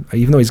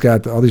 even though he's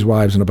got all these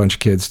wives and a bunch of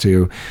kids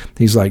too,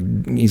 he's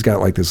got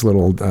like this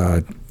little,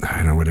 I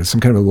don't know what it is, some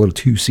kind of a little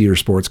 2-seater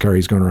sports car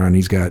he's going around.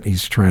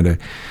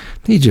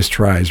 He just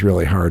tries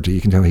really hard to,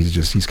 you can tell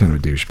he's kind of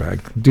a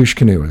douchebag. Douche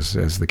canoe,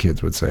 as the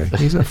kids would say.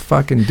 He's a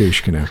fucking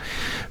douche canoe.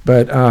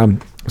 But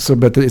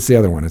But it's the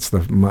other one. It's the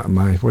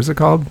my what's it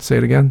called? Say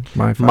it again.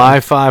 My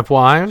Five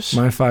Wives.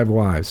 My Five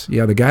Wives.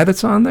 Yeah, the guy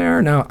that's on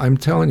there now. I'm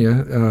telling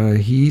you,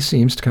 he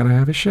seems to kind of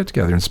have his shit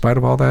together in spite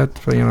of all that.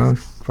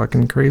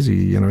 Fucking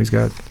crazy. He's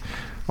got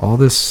all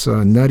this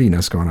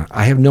nuttiness going on.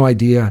 I have no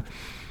idea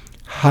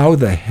how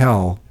the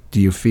hell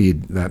do you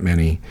feed that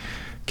many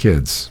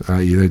kids.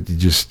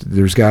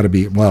 There's got to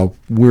be. Well,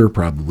 we're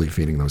probably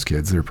feeding those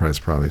kids. There's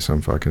probably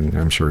some fucking.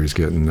 I'm sure he's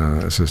getting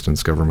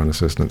government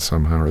assistance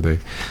somehow, or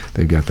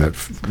they've got that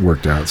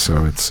worked out.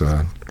 So it's.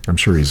 I'm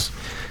sure he's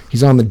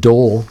on the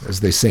dole, as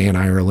they say in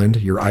Ireland.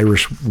 Your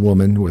Irish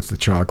woman with the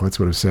chocolates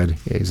would have said,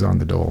 "Yeah, he's on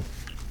the dole."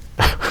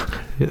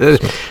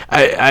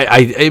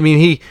 I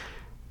mean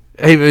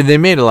they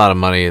made a lot of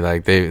money.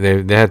 Like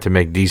they had to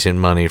make decent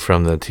money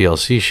from the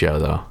TLC show,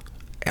 though.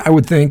 I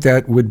would think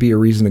that would be a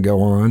reason to go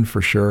on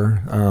for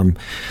sure.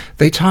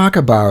 They talk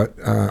about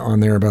on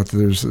there about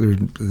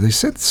they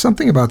said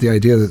something about the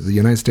idea that the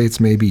United States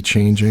may be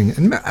changing,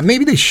 and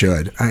maybe they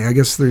should. I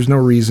guess there's no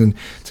reason.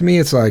 To me,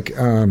 it's like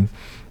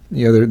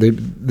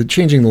they're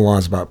changing the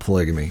laws about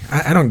polygamy.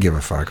 I don't give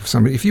a fuck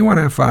if you want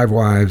to have 5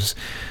 wives,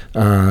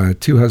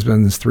 2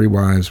 husbands, 3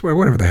 wives,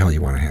 whatever the hell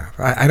you want to have.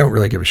 I don't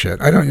really give a shit.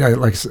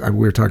 We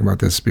were talking about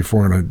this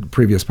before on a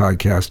previous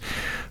podcast.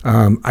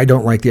 I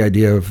don't like the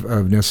idea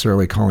of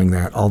necessarily calling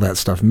all that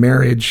stuff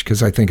marriage,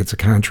 because I think it's a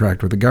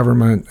contract with the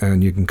government,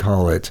 and you can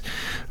call it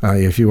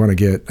if you want to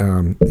get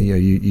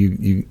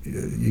you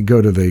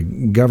go to the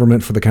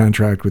government for the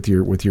contract with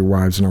your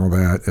wives and all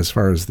that. As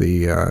far as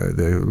the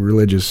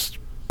religious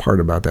part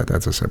about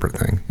that's a separate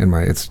thing.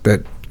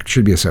 That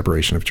should be a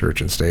separation of church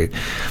and state,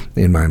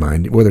 in my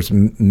mind. Whether it's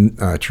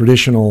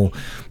traditional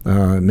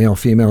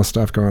male-female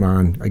stuff going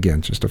on,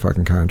 again, just a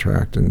fucking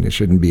contract, and it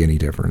shouldn't be any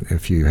different.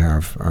 If you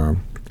have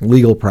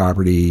legal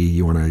property,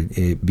 you want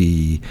to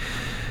be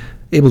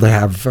able to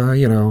have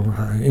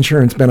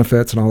insurance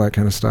benefits and all that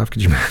kind of stuff.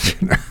 Could you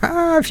imagine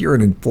if you're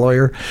an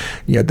employer,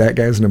 that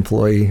guy's an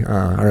employee?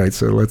 All right,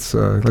 so let's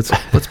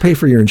pay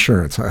for your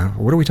insurance.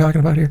 What are we talking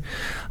about here?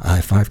 I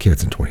have 5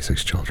 kids and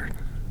 26 children,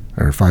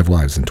 or 5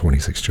 wives and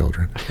 26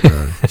 children.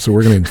 So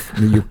we're going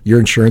to your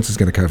insurance is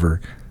going to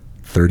cover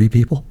 30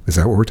 people. Is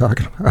that what we're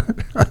talking about?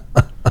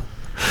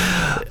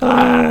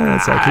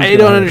 I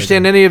don't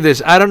understand any of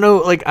this. I don't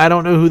know. I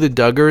don't know who the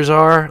Duggars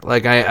are.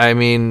 I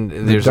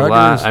mean, there's a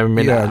lot. I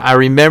mean, yeah. I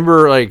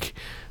remember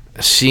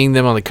seeing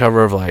them on the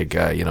cover of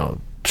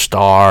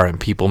Star and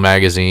People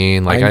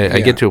magazine.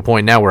 I get to a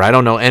point now where I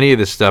don't know any of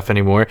this stuff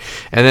anymore.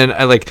 And then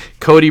I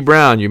Cody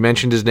Brown. You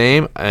mentioned his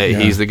name.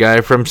 He's the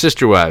guy from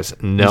Sister Wives.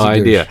 No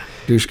idea.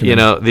 Douche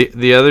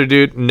the other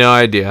dude. No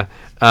idea.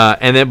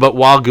 But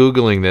while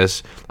Googling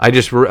this, I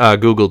just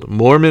Googled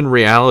Mormon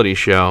reality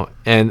show,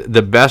 and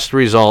the best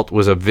result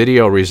was a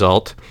video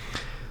result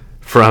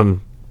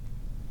from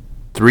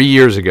 3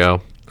 years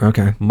ago.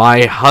 Okay.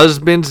 My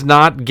Husband's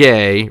Not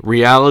Gay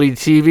reality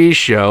TV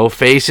show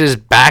faces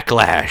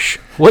backlash.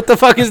 What the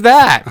fuck is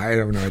that? I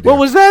have no idea. What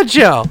was that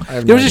show?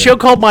 There was a show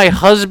called My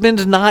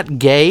Husband's Not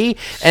Gay,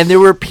 and there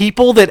were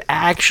people that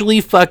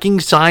actually fucking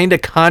signed a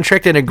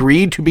contract and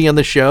agreed to be on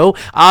the show.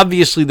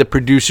 Obviously, the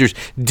producers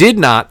did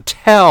not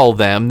tell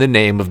them the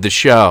name of the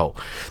show.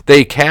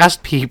 They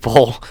cast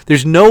people.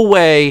 There's no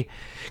way.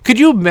 Could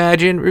you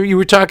imagine? You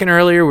were talking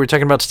earlier, we were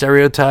talking about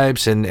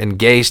stereotypes and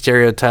gay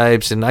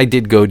stereotypes, and I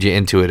did goad you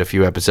into it a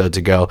few episodes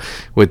ago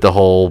with the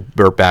whole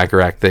Burt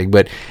Bacharach thing.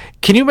 But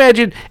can you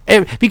imagine?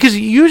 Because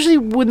usually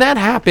when that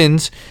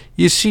happens,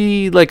 you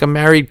see a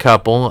married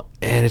couple,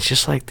 and it's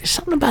just there's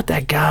something about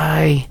that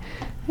guy.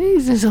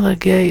 He's just a little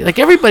gay.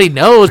 Everybody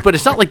knows, but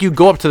it's not like you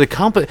go up to the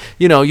company.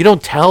 You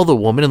don't tell the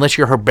woman unless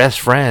you're her best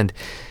friend.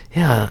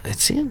 Yeah,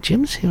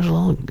 Jim seems a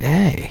little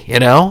gay,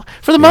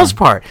 for the most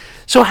part.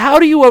 So how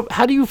do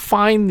you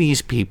find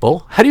these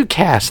people? How do you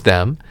cast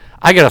them?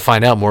 I got to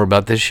find out more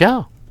about this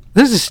show.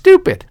 This is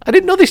stupid. I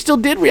didn't know they still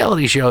did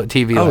reality show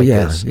TV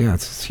this. Yeah,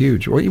 it's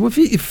huge. Well, if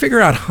you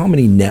figure out how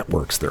many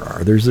networks there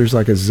are, there's a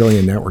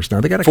zillion networks now.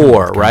 They got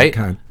 4,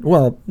 right?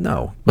 Well,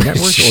 no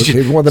networks.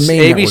 One of the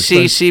main ABC,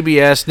 networks.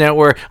 CBS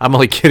network. I'm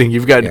only kidding.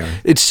 You've got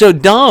it's so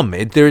dumb.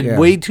 There's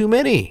way too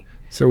many.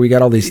 So we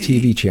got all these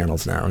TV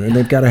channels now, and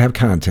they've got to have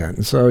content.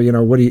 And so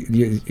what do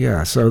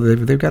you so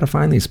they've got to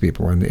find these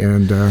people,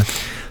 and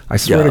I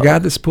swear to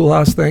God, this Pool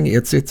House thing,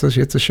 it's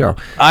a show.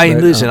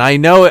 Listen, I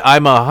know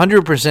I'm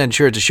 100%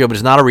 sure it's a show, but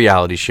it's not a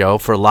reality show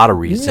for a lot of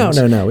reasons.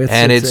 No.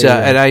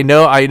 And I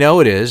know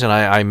it is. And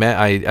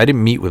I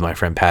didn't meet with my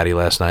friend Patty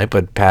last night,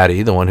 but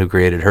Patty, the one who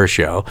created her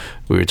show,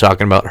 we were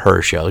talking about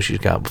her show. She's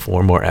got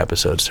 4 more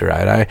episodes to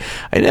write.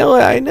 I know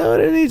what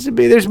it needs to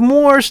be. There's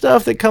more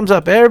stuff that comes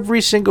up every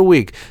single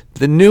week.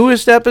 The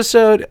newest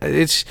episode,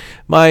 it's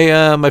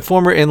my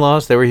former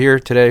in-laws. They were here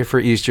today for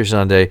Easter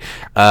Sunday,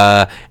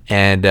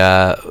 and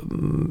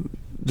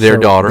their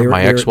daughter,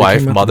 my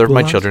ex-wife, mother of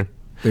my children.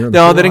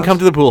 No, they didn't come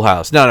to the pool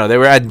house. No, they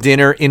were at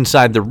dinner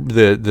inside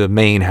the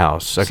main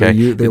house. Okay,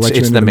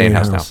 it's the main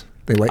house now.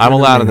 I'm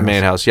allowed in the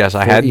main house. Yes,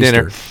 I had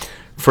dinner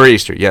for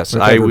Easter. Yes,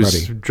 I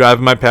was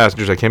driving my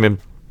passengers. I came in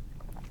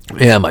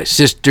Yeah, my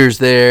sister's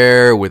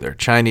there with her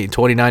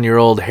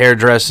 29-year-old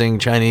hairdressing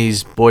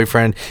Chinese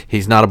boyfriend.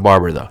 He's not a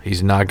barber, though.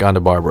 He's not gone to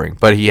barbering.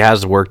 But he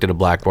has worked at a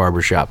black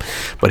barber shop.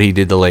 But he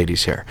did the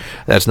ladies' hair.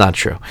 That's not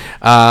true.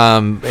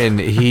 And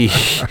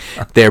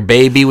their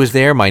baby was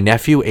there. My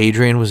nephew,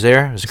 Adrian, was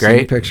there. It was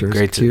great. Pictures.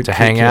 Great cute, to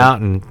hang kid.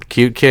 out, and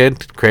cute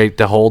kid. Great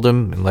to hold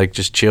him and, like,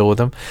 just chill with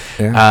him.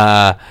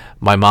 Yeah.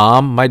 My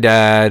mom, my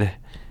dad,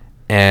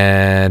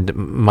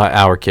 and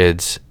our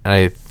kids.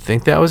 I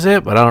think that was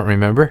it, but I don't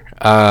remember.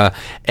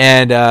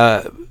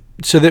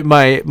 So that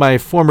my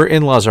former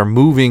in-laws are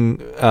moving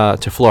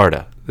to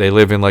Florida. They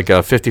live in like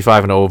a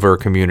 55 and over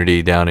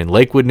community down in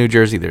Lakewood, New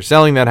Jersey. They're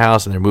selling that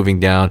house and they're moving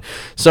down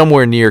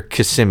somewhere near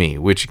Kissimmee,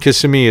 which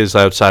Kissimmee is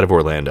outside of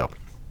Orlando.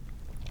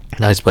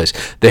 Nice place.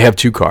 They have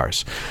 2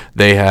 cars.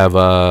 They have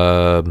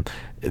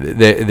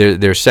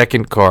their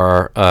second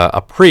car,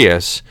 a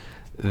Prius.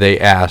 They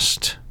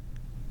asked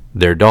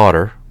their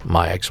daughter,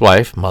 my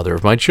ex-wife, mother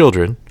of my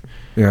children,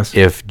 Yes.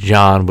 if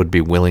John would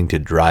be willing to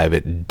drive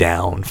it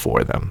down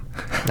for them.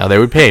 Now, they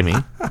would pay me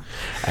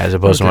as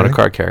opposed to on a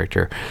car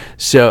carrier.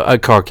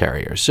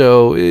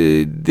 So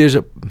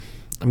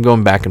I'm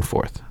going back and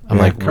forth. I'm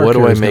like, what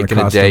do I make in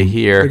a day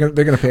here?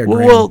 They're going to pay a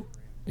grand. Well,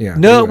 yeah.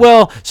 no, anyway.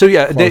 well, so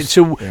yeah,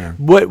 Yeah.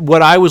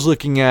 what I was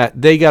looking at,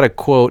 they got a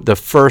quote, the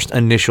first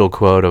initial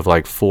quote of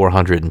like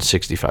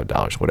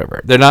 $465,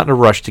 whatever. They're not in a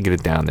rush to get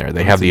it down there.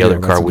 They have the other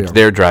car, which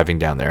they're driving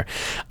down there.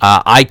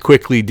 I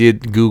quickly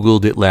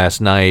Googled it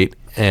last night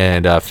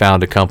and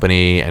found a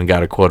company and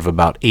got a quote of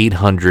about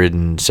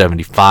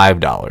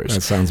 $875.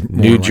 That sounds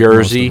more New like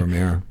Jersey most of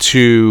them,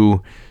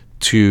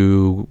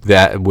 to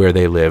that where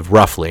they live,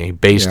 roughly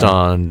based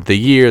on the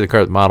year, the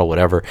car, the model,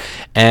 whatever.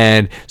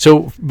 And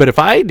so, but if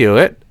I do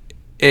it,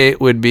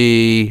 it would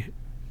be,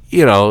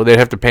 they'd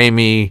have to pay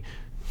me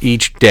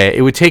each day.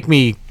 It would take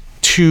me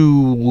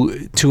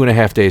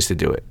 2.5 days to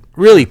do it.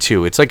 Really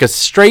 2. It's like a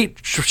straight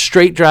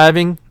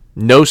driving,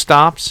 no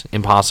stops,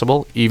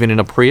 impossible, even in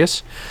a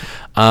Prius.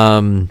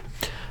 I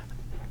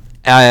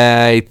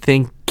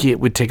think it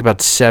would take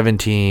about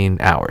 18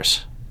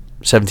 hours.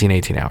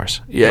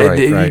 Yeah,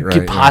 you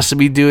could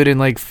possibly do it in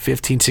like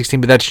 15,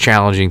 16, but that's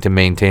challenging to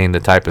maintain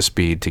the type of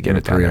speed to get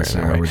it down there.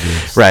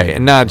 Right,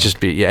 and not just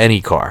be any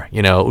car.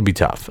 It would be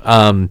tough.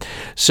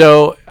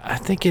 So I'm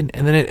thinking,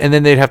 and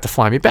then they'd have to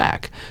fly me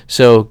back.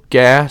 So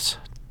gas,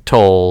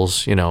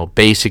 tolls,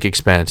 basic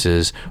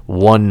expenses,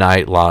 one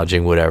night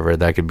lodging, whatever.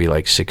 That could be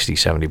like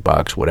 $60,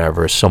 $70,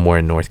 whatever, somewhere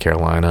in North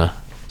Carolina,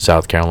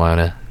 South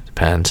Carolina.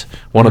 Depends.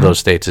 One of those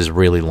states is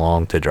really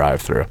long to drive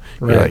through.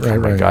 You're like, oh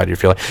my God, you're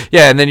feeling,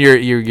 and then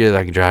you're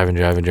like driving,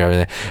 and be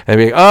like,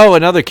 oh,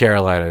 another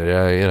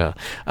Carolina,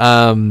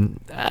 I'm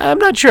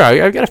not sure.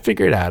 I've got to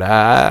figure it out.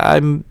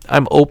 I'm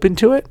open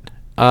to it,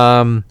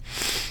 but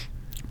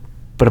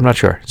I'm not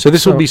sure. So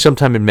this will be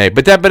sometime in May.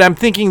 But I'm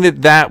thinking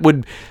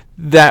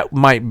that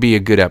might be a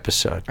good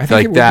episode. I think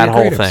like it would that be a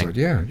whole great thing.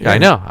 episode.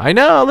 Yeah. I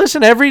know.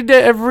 Listen, every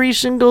day, every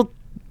single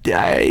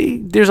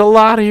day, there's a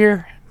lot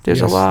here.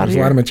 There's a lot of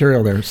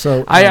material there.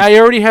 So I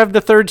already have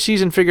the 3rd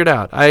season figured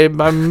out.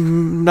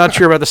 I'm not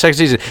sure about the 2nd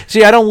season.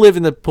 See, I don't live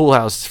in the pool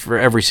house for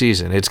every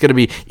season. It's going to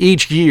be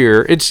each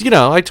year. It's,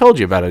 I told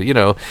you about it,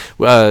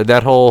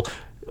 that whole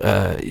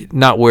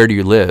not where do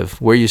you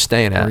live, where are you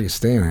staying at? Where are you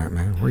staying at,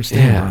 man? Where are you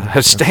staying at?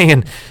 I'm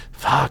staying.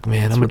 Fuck,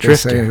 man, I'm a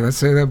drifter. Let's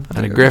say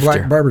that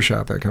black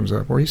barbershop that comes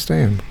up. Where are you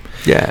staying?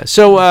 Yeah.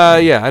 So,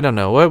 I don't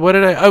know. What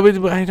did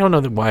I don't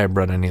know why I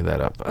brought any of that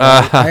up.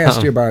 I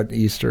asked you about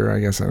Easter. I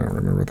guess I don't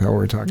remember what the hell we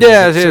were talking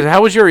about. Yeah.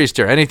 How was your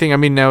Easter? Anything? I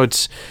mean, now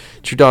it's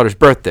your daughter's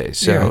birthday.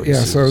 So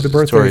so the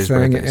birthday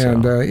thing,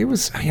 and it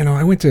was.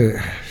 I went to.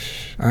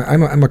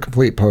 I'm a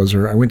complete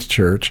poser. I went to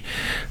church.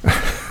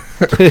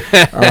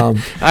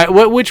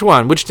 Which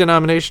one? Which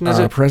denomination is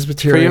it?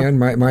 Presbyterian.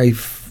 My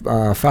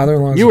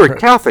father-in-law. You were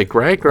Catholic,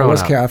 right? I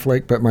was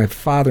Catholic, but my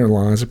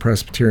father-in-law is a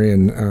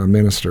Presbyterian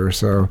minister.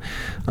 So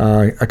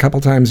a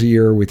couple times a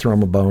year we throw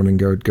him a bone and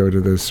go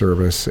to the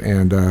service.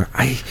 And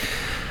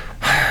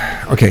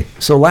okay,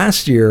 so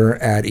last year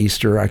at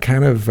Easter, I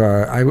kind of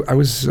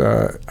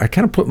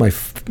put my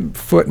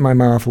foot in my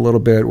mouth a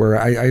little bit,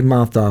 where I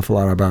mouthed off a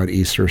lot about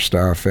Easter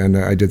stuff, and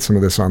I did some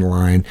of this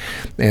online.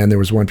 And there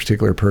was one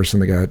particular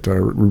person that got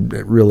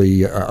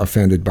really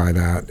offended by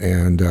that,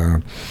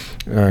 and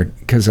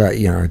because I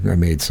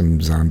made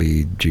some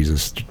zombie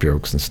Jesus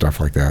jokes and stuff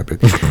like that,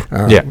 but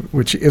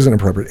which isn't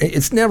appropriate.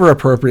 It's never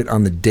appropriate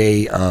on the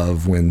day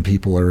of when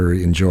people are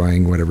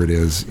enjoying whatever it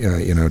is,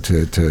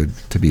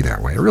 to be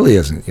that way. It really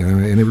isn't,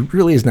 and it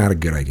really is not a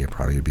good idea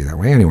probably to be that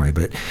way anyway.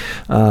 But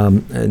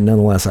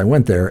nonetheless, I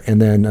went there,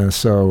 and then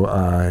this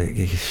led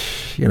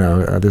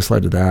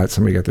to that.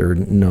 Somebody got their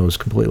nose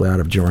completely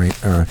out of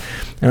joint, and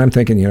I'm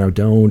thinking,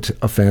 don't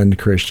offend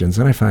Christians.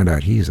 And I find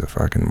out he's a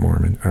fucking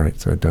Mormon. All right,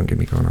 so don't get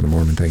me going on the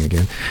Mormon thing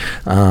again.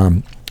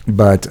 I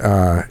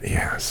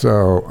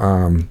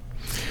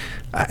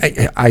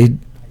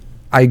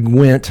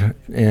went,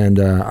 and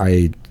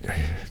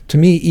to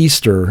me,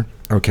 Easter,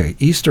 Okay,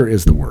 Easter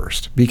is the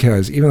worst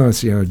because even though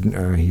it's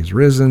he's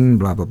risen,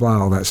 blah blah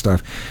blah, all that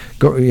stuff.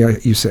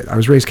 You said I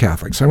was raised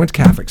Catholic, so I went to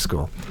Catholic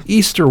school.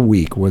 Easter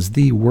week was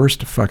the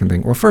worst fucking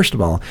thing. Well, first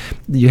of all,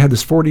 you had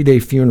this 40-day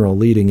funeral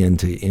leading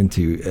into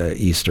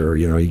Easter.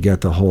 You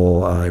get the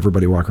whole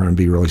everybody walk around and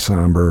be really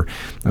somber,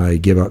 you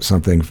give up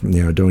something,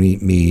 don't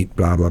eat meat,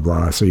 blah blah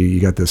blah. So you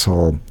got this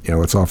whole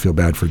let's all feel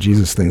bad for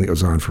Jesus thing that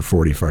goes on for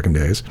 40 fucking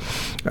days.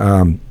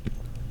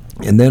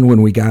 And then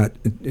when we got,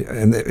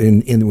 and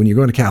when you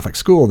go into Catholic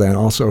school, then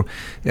also,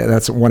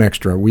 that's one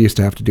extra. We used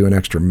to have to do an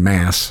extra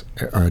mass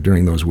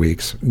during those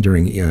weeks,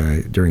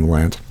 during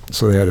Lent.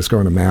 So they had us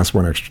going to mass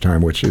one extra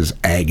time, which is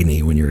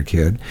agony when you're a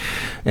kid.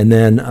 And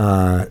then,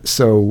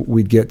 so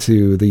we'd get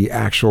to the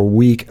actual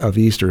week of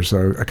Easter.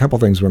 So a couple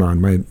things went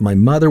on. My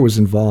mother was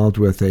involved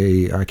with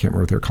I can't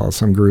remember what they're called,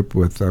 some group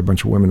with a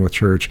bunch of women with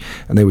church,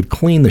 and they would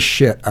clean the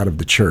shit out of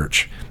the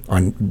church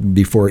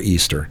before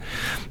Easter.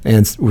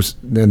 And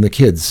then the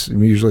kids,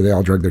 usually they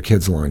all drug their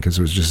kids along because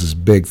it was just this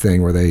big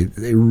thing where they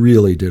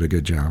really did a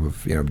good job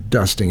of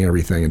dusting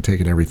everything and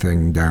taking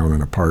everything down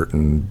and apart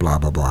and blah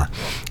blah blah.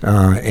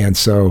 And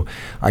so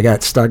I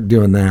got stuck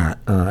doing that.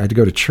 I had to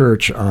go to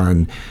church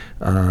on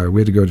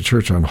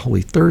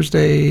Holy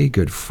Thursday,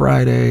 Good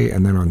Friday,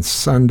 and then on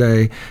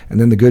Sunday. And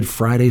then the Good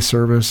Friday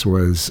service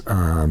was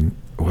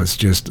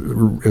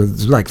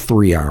like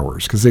 3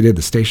 hours because they did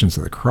the Stations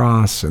of the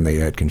Cross and they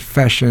had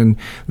confession,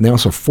 and they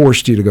also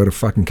forced you to go to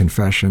fucking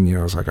confession. It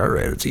was like, all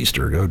right, it's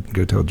Easter,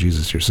 go tell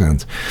Jesus your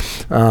sins,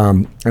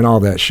 and all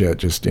that shit.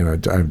 Just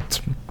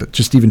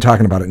just even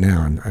talking about it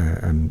now,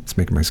 and it's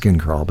making my skin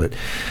crawl. But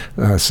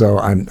so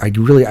I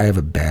have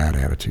a bad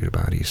attitude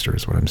about Easter,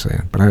 is what I'm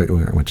saying. But I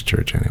went to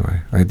church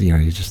anyway.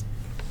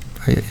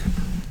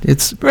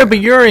 It's right, but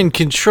you're in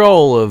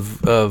control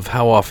of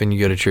how often you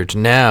go to church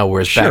now,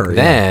 whereas back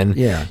then,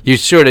 you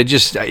sort of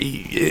just.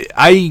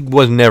 I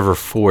was never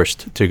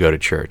forced to go to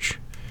church,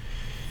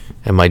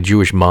 and my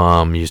Jewish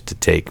mom used to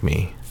take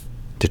me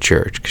to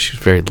church because she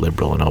was very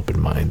liberal and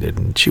open-minded,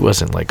 and she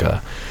wasn't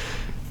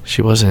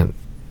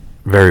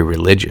very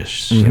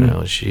religious.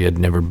 Mm-hmm. She had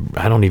never.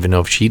 I don't even know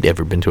if she'd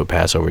ever been to a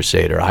Passover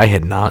Seder. I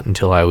had not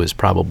until I was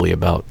probably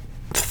about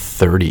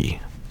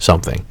 30.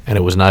 Something, and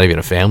it was not even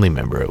a family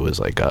member. It was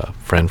like a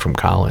friend from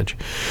college,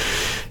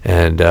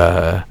 and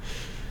I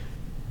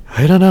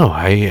don't know.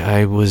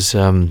 I was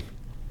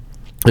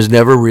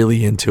never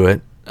really into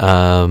it. There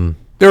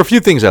are a few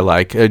things I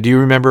like. How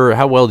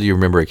well do you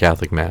remember a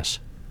Catholic Mass?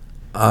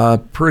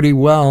 Pretty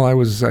well. I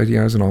was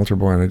an altar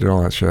boy and I did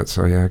all that shit.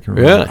 So yeah, I can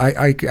remember.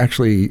 I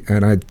actually,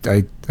 and I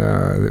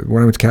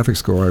when I went to Catholic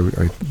school,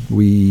 I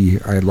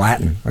had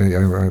Latin. I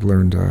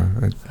learned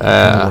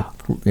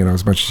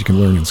as much as you can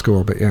learn in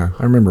school. But yeah,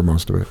 I remember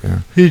most of it. Yeah.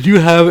 Did you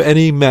have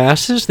any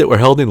masses that were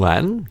held in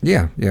Latin?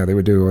 Yeah. They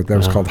would do that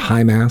was called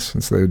High Mass,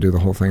 and so they would do the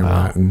whole thing in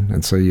Latin.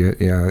 And so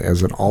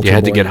as an altar, you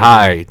had to boy, get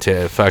high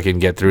to fucking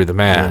get through the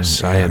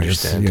Mass. I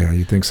understand. Yeah,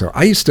 you think so?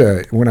 I used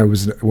to when I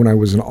was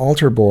an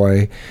altar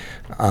boy.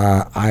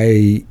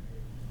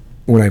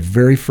 When I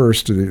very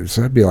first, so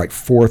that'd be like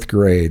fourth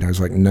grade. I was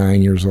like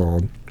 9 years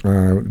old,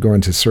 going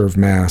to serve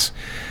Mass.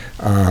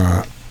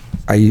 I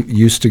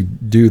used to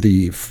do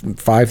the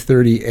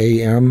 5:30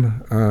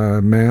 a.m.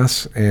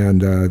 Mass,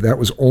 and that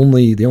was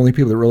the only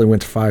people that really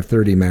went to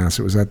 5:30 Mass.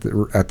 It was at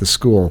the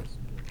school.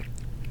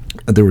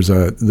 There was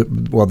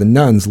the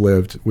nuns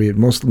lived. We had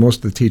most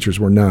of the teachers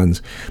were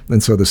nuns,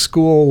 and so the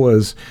school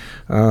was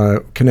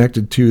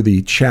connected to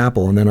the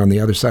chapel, and then on the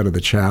other side of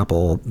the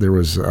chapel there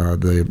was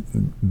the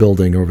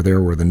building over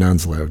there where the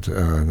nuns lived,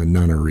 the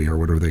nunnery or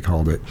whatever they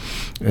called it.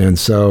 And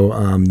so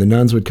the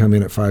nuns would come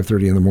in at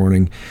 5:30 in the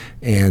morning,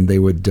 and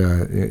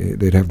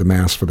they'd have the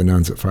Mass for the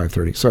nuns at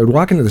 5:30. So I'd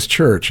walk into this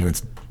church, and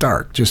it's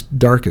dark, just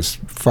dark as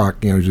fuck,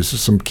 just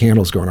some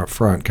candles going up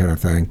front kind of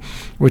thing,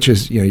 which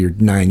is, you're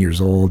 9 years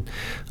old.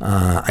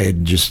 I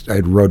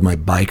had rode my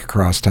bike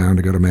across town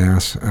to go to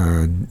Mass,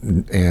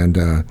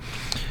 and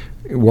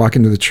walk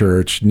into the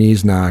church,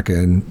 knees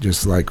knocking,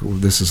 just like,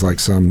 this is like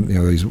some,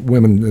 these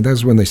women,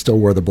 that's when they still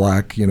wore the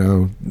black,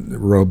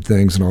 robe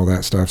things and all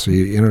that stuff. So,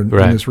 in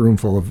this room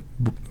full of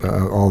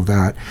all of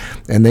that,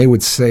 and they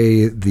would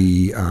say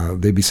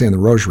they'd be saying the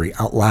rosary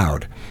out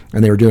loud,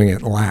 and they were doing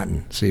it in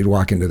Latin. So you'd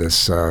walk into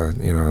this,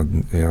 Dominus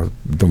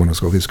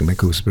Vobiscum et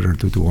cum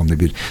spiritu tuum. They'd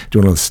be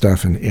doing all this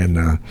stuff in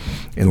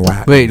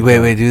Latin. Wait,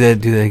 do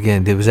that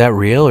again. Was that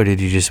real, or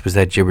was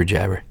that jibber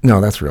jabber? No,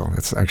 that's real.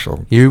 That's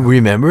actual. You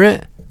remember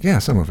it? Yeah,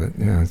 some of it.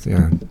 Yeah.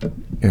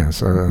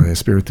 So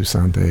Spiritus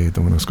Sancte,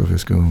 Dominus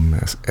Vobiscum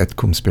et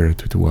cum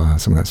spiritu tua.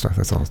 Some of that stuff.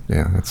 That's all.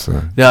 Yeah, that's.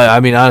 No, I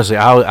mean honestly,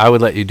 I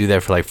would let you do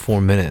that for like 4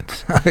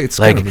 minutes. It's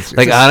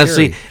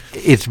honestly,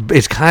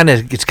 it's kind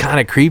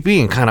of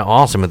creepy and kind of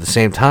awesome at the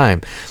same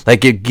time.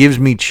 Like, it gives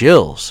me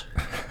chills.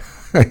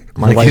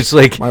 My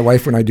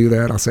wife, when I do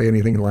that, I'll say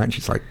anything in Latin.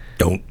 She's like,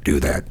 "Don't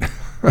do that."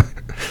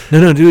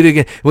 No, do it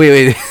again.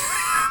 Wait.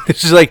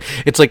 This is like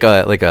it's like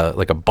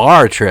a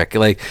bar trick.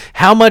 Like,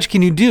 how much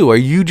can you do? Are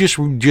you just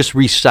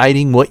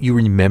reciting what you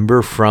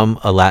remember from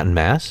a Latin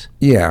mass?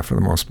 Yeah, for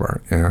the most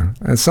part. Yeah,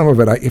 and some of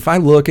it, if I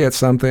look at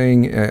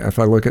something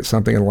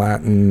in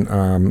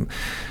Latin,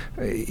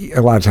 a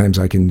lot of times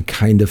I can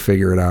kind of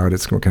figure it out.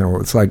 It's kind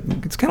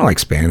of like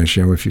Spanish.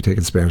 You know, if you take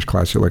a Spanish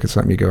class, you look at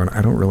something, you go, and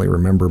I don't really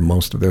remember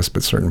most of this,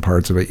 but certain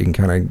parts of it you can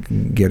kind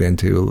of get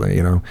into.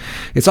 You know,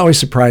 it's always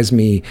surprised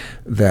me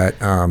that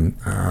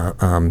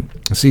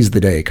seize the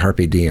day,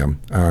 carpe diem.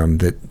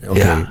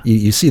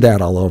 You see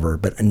that all over,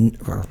 but I think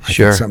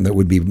something that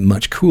would be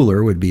much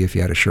cooler would be if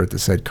you had a shirt that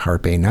said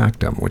carpe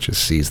noctem, which is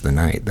seize the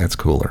night. That's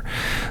cooler.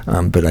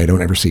 But I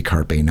don't ever see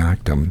carpe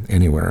noctem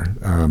anywhere.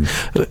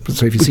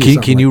 So if you see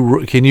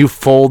can you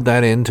fold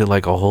that into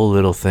like a whole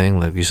little thing,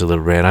 like use a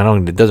little red?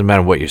 It doesn't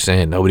matter what you're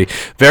saying.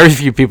 Very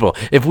few people.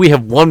 If we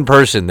have one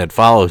person that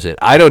follows it,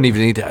 I don't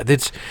even need to.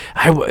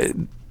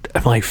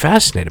 I'm like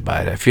fascinated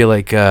by it. I feel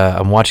like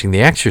I'm watching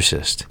The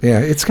Exorcist. Yeah,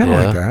 it's kind of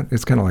like that.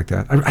 It's kind of like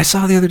that. I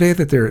saw the other day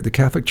that the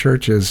Catholic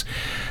Church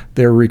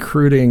they're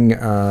recruiting.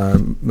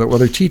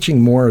 They're teaching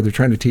more. They're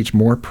trying to teach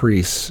more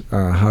priests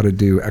how to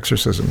do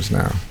exorcisms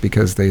now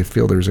because they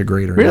feel there's a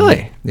greater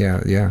really.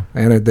 Need. Yeah.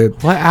 And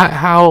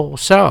how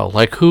so?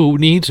 Like, who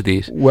needs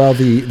these? Well,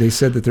 they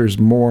said that there's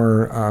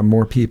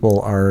more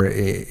people are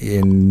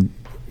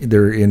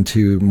they're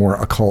into more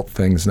occult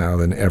things now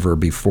than ever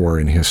before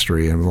in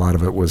history, and a lot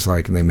of it was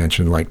like, and they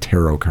mentioned like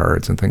tarot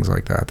cards and things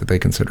like that they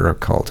consider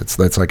occult.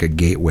 That's like a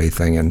gateway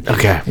thing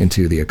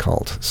into the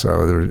occult.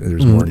 So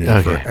there's more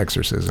need for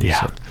exorcism.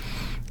 Yeah, so,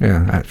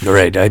 yeah.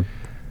 Right. I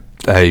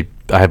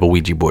have a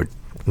Ouija board.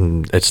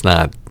 It's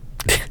not.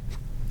 It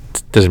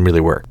doesn't really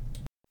work.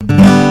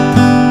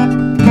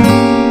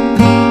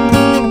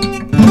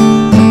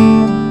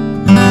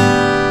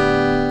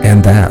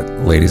 And that,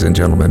 ladies and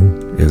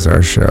gentlemen, is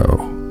our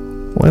show.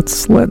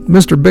 Let's let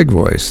Mr. Big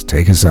Voice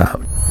take us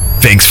out.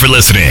 Thanks for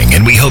listening,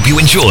 and we hope you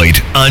enjoyed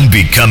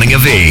Unbecoming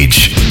of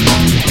Age.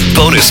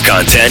 Bonus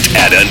content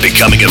at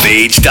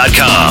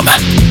unbecomingofage.com.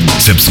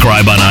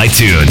 Subscribe on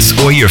iTunes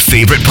or your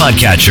favorite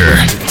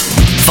podcatcher.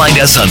 Find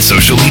us on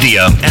social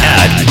media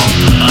at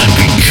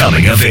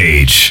Unbecoming of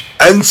Age.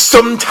 And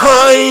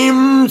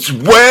sometimes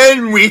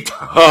when we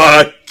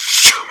touch